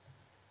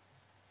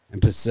in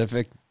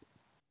Pacific,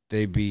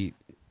 they beat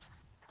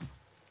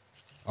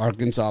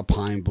Arkansas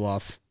Pine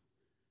Bluff,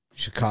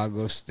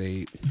 Chicago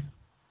State,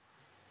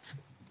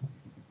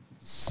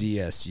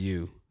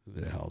 CSU. Who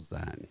the hell's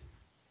that?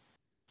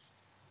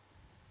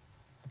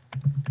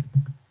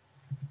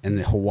 And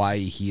the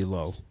Hawaii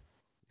Hilo,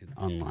 an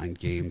online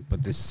game.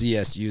 But the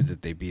CSU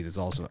that they beat is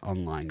also an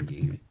online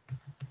game.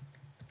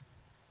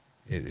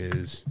 It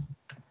is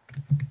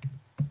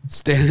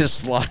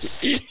Stanislaus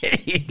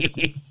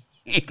State.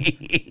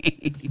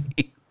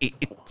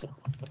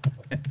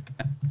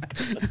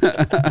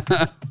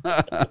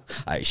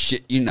 I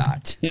shit you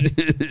not.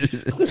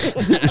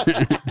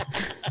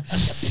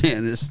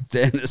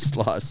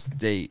 Stanislaus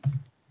State.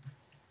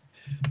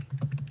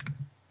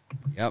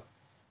 Yep.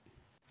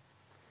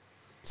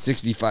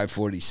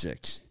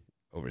 65-46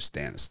 over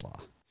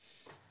Stanislaus.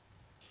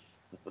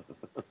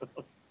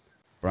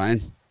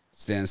 Brian,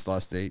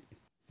 Stanislaus State.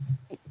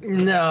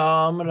 No,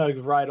 I'm going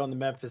to ride on the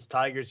Memphis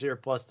Tigers here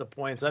plus the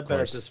points. I bet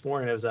it this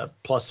morning it was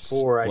at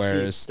 +4. I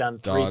see it's down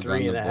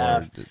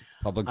 3.5.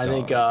 Public I dog.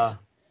 think,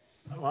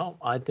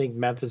 I think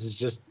Memphis is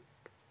just,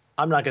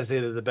 I'm not going to say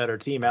they're the better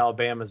team.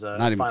 Alabama's a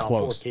not even Final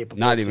close. Four capable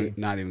Not team.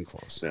 even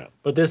close. Yeah.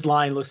 But this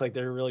line looks like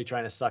they're really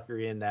trying to sucker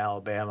you into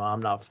Alabama.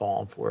 I'm not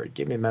falling for it.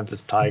 Give me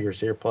Memphis Tigers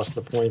here plus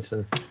the points.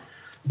 And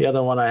the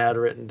other one I had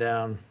written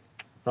down,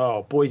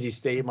 Boise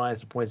State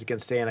minus the points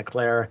against Santa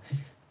Clara.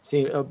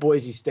 See,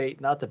 Boise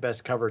State, not the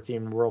best cover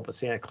team in the world, but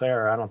Santa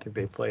Clara, I don't think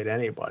they've played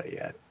anybody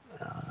yet.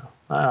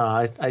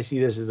 I see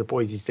this as a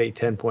Boise State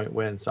 10-point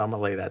win, so I'm going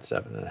to lay that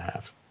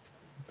 7.5.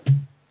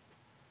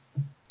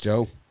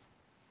 Joe?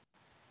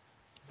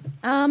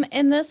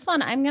 In this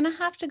one, I'm going to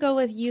have to go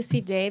with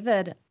UC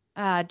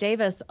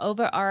Davis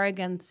over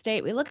Oregon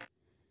State. We look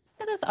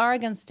at this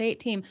Oregon State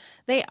team.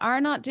 They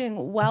are not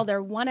doing well.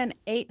 They're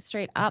 1-8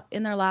 straight up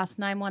in their last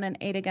 9,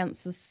 1-8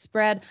 against the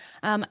spread,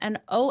 and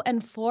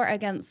 0-4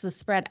 against the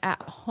spread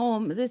at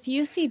home. This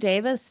UC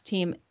Davis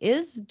team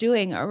is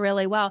doing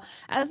really well.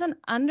 As an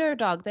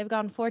underdog, they've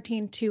gone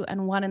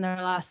 14-2-1 in their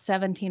last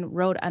 17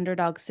 road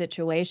underdog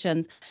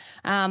situations,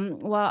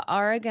 while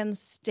Oregon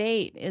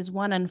State is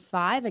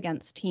 1-5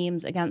 against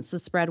teams against the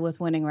spread with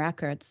winning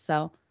records.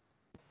 So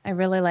I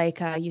really like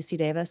UC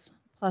Davis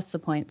plus the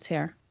points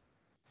here.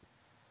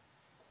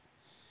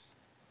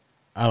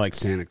 I like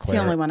Santa Clara.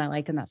 It's the only one I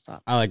like in that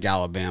slot. I like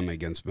Alabama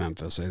against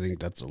Memphis. I think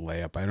that's a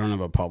layup. I don't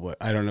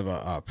have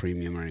a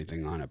premium or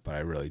anything on it, but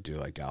I really do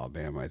like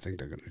Alabama. I think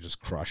they're going to just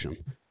crush them.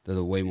 They're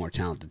the way more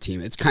talented team.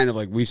 It's kind of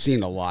like we've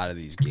seen a lot of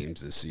these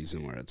games this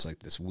season where it's like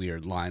this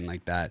weird line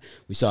like that.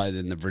 We saw it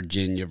in the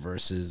Virginia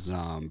versus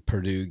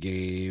Purdue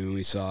game.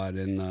 We saw it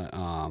in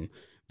the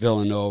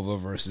Villanova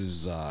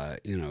versus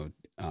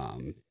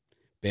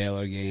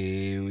Baylor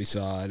game. We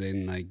saw it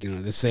in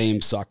the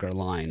same sucker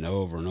line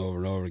over and over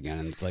and over again,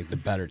 and it's like the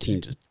better team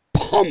just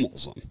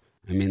pummels them.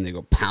 I mean, they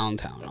go pound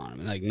town on them,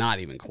 and not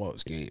even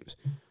close games.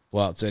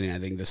 Well, I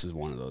think this is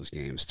one of those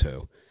games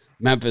too.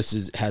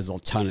 Memphis has a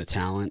ton of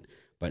talent,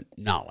 but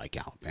not like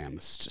Alabama.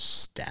 It's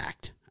just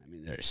stacked. I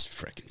mean, they're just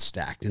freaking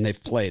stacked, and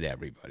they've played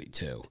everybody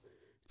too.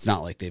 It's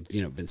not like they've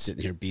been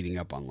sitting here beating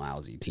up on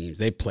lousy teams.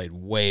 They played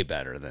way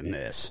better than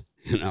this.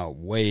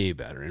 Way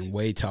better in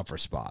way tougher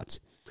spots.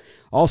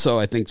 Also,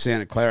 I think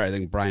Santa Clara, I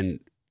think Brian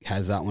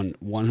has that one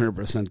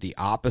 100% the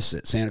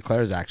opposite. Santa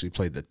Clara's actually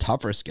played the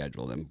tougher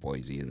schedule than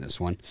Boise in this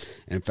one.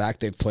 And in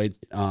fact, they've played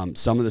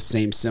some of the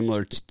same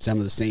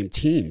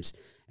teams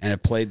and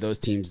have played those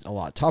teams a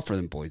lot tougher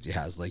than Boise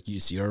has, like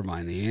UC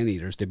Irvine, the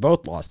Anteaters. They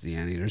both lost to the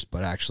Anteaters,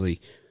 but actually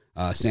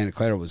Santa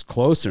Clara was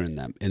closer in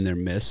their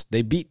miss.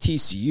 They beat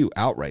TCU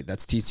outright.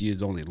 That's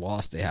TCU's only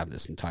loss they have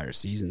this entire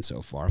season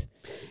so far.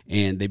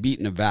 And they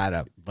beat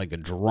Nevada like a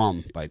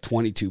drum by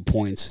 22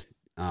 points.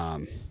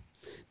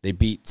 They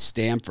beat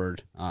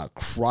Stanford,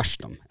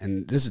 crushed them.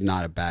 And this is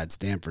not a bad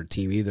Stanford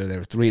team either. They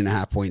were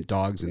 3.5-point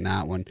dogs in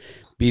that one.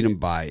 Beat them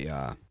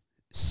by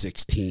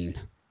 16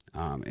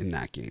 in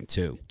that game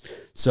too.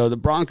 So the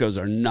Broncos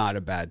are not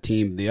a bad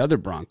team. The other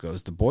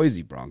Broncos, the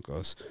Boise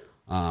Broncos,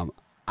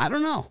 I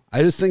don't know.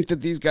 I just think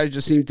that these guys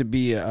just seem to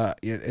be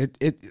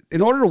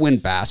in order to win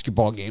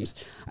basketball games,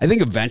 I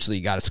think eventually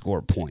you got to score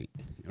a point,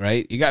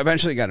 right?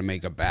 Eventually got to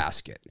make a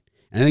basket.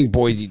 And I think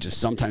Boise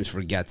just sometimes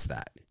forgets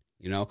that.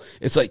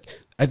 It's like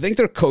I think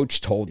their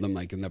coach told them,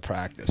 like in the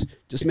practice,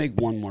 just make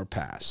one more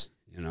pass.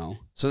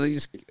 So they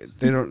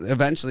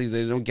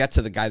don't get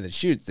to the guy that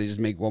shoots. They just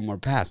make one more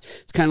pass.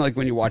 It's kind of like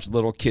when you watch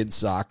little kids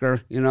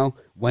soccer,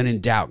 when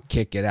in doubt,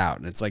 kick it out.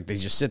 And it's like they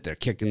just sit there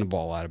kicking the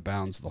ball out of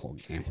bounds the whole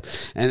game.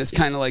 And it's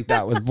kind of like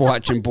that with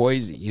watching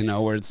Boise,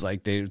 where it's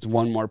like it's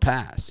one more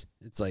pass.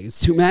 It's like it's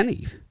too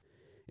many.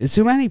 It's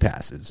too many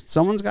passes.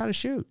 Someone's got to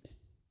shoot.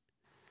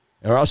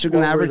 Or else you're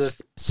going to average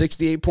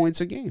 68 points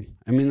a game.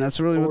 I mean,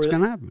 that's really what's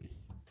going to happen.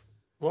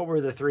 What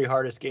were the 3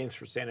 hardest games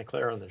for Santa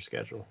Clara on their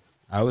schedule?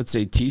 I would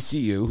say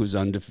TCU, who's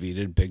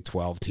undefeated, Big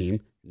 12 team.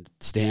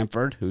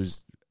 Stanford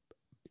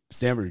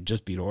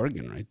just beat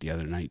Oregon, right, the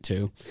other night,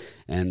 too.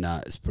 And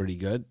it's pretty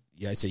good.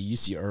 Yeah, I say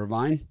UC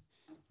Irvine.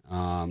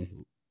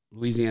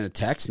 Louisiana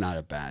Tech's not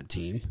a bad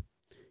team.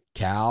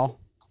 Cal.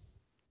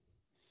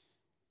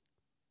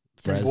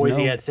 Fresno.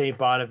 Boise had St.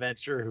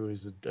 Bonaventure, who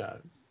is a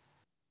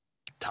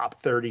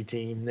top 30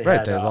 team. They right,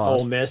 had they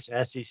lost. Ole Miss,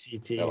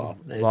 SEC team.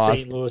 They had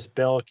St. Louis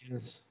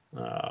Pelicans.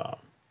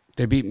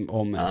 They beat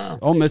Ole Miss.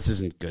 Ole Miss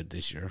isn't good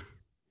this year.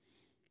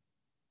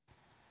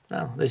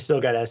 No, they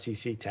still got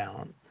SEC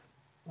talent.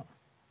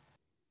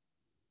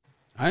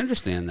 I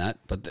understand that,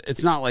 but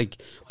it's not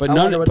like. But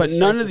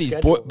none of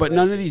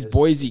these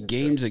Boise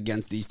games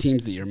against these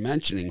teams that you're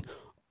mentioning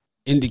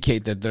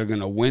indicate that they're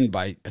going to win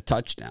by a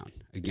touchdown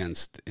in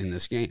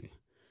this game.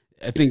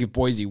 I think if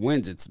Boise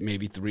wins, it's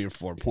maybe 3 or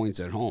 4 points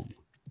at home.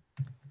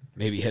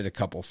 Maybe hit a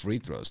couple free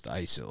throws to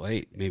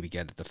isolate. Maybe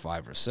get it to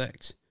 5 or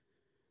 6.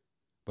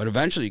 But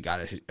eventually you got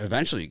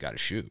to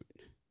shoot.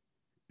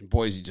 And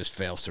Boise just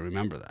fails to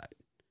remember that.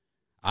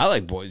 I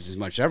like Boise as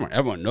much as everyone.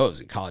 Everyone knows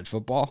in college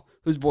football,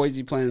 who's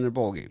Boise playing in their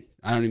bowl game?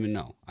 I don't even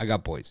know. I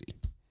got Boise.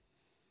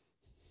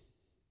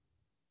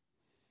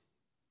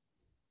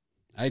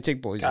 I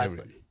take Boise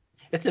every day.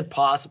 It's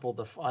impossible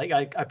to find.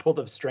 I pulled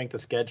up strength of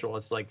schedule.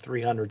 It's like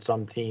 300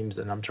 some teams,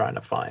 and I'm trying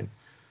to find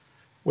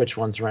which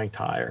one's ranked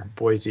higher,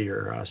 Boise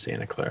or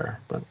Santa Clara.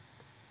 But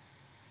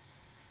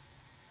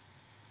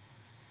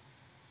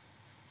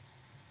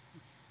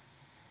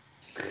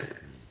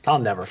I'll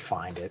never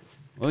find it.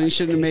 Well, you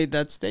shouldn't have made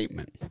that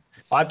statement.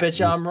 I bet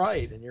you I'm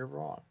right, and you're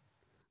wrong.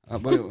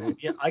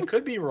 Yeah, I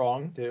could be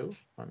wrong too.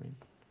 I mean,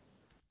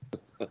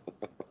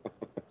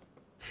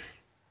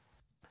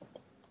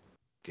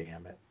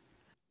 damn it.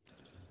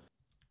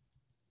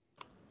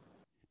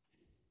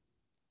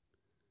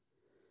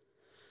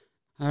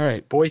 All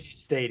right. Boise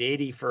State,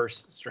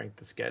 81st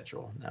strength of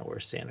schedule. Now we're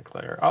Santa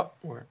Clara. Oh,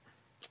 we're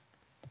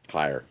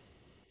higher.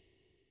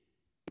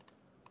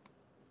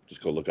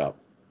 Just go look up.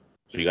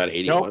 So you got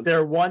 81? Nope,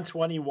 they're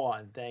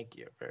 121. Thank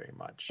you very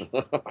much.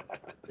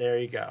 There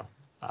you go.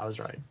 I was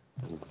right.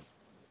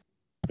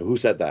 Who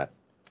said that?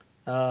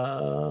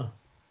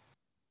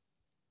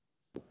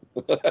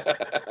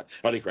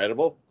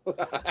 Uncredible?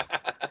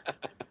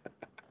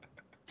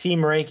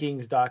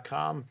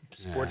 TeamRankings.com,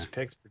 sports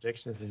picks,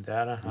 predictions, and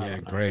data. Yeah,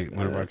 great.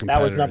 One of our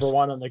that was competitors. number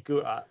one on the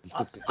Google.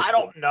 I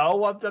don't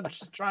know. I'm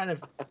just trying to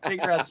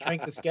figure out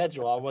strength of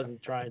schedule. I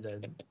wasn't trying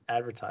to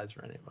advertise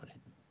for anybody.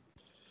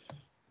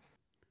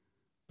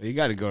 But you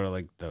got to go to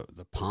like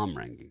the Palm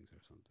rankings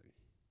or something.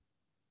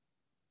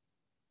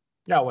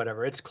 No,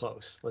 whatever. It's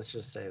close. Let's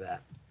just say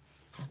that.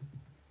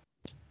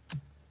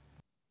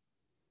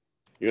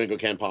 You're gonna go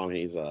Ken Palm.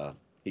 He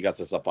got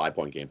this a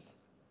 5-point game.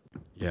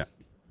 Yeah.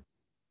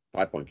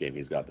 5-point game.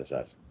 He's got this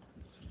as.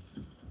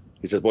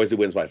 He says Boise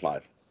wins by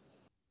 5.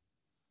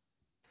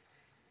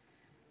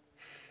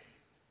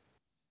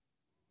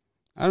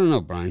 I don't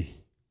know, Brian.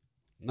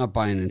 I'm not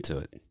buying into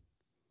it.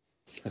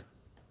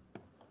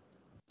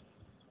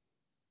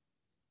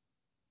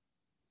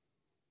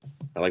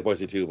 I like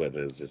Boise too, but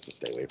it's just to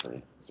stay away from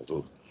him.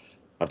 So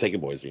I'm taking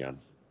Boise on.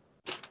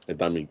 They've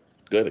done me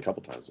good a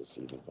couple times this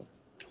season, but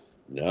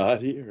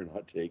not here,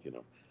 not taking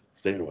them.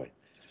 Staying away.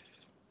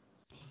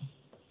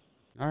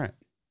 All right.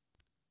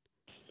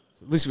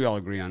 At least we all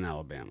agree on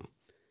Alabama.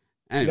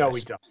 Anyways, No,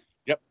 we don't.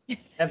 Yep.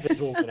 Memphis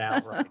will win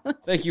outright.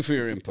 Thank you for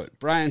your input.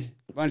 Brian,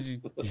 why don't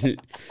you...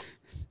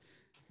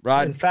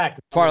 Rod, In fact,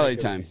 parlay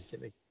time.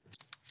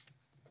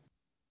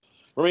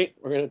 For me,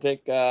 we're going to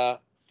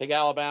take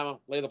Alabama,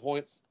 lay the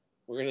points.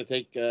 We're going to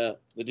take the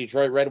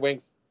Detroit Red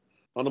Wings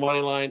on the money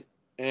line,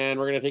 and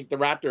we're going to take the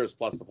Raptors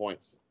plus the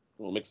points.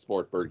 We'll mix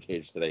sport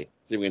birdcage today.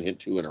 See if we can hit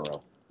 2 in a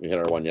row. We hit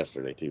our one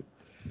yesterday, too.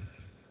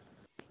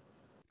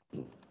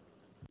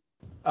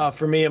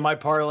 For me and my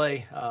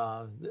parlay,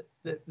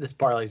 this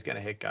parlay is going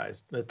to hit,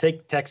 guys.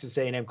 Take Texas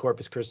A&M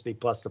Corpus Christi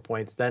plus the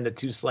points, then the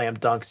 2 slam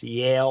dunks,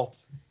 Yale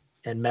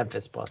and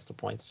Memphis plus the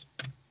points.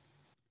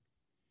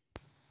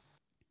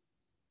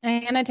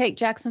 I'm going to take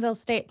Jacksonville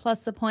State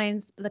plus the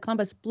points, the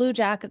Columbus Blue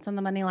Jackets on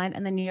the money line,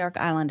 and the New York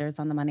Islanders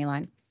on the money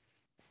line.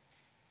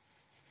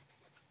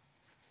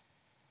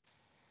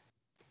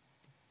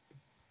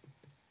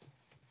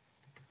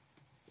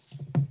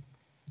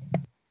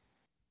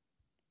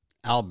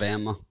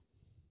 Alabama,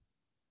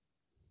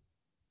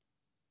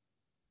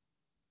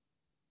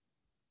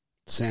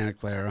 Santa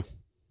Clara,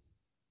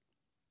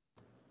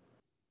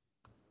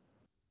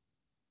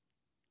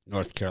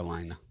 North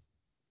Carolina.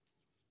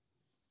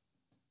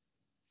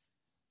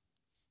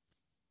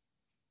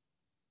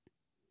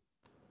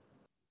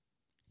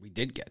 We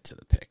did get to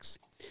the picks.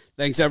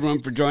 Thanks,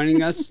 everyone, for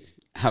joining us.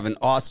 Have an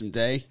awesome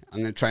day.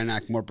 I'm going to try and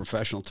act more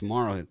professional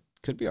tomorrow. It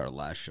could be our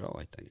last show,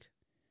 I think.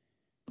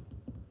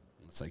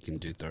 Unless I can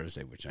do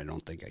Thursday, which I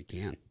don't think I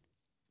can.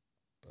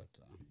 But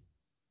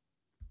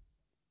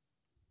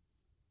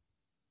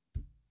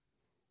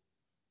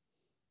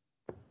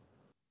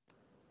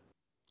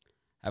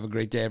have a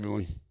great day,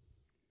 everyone.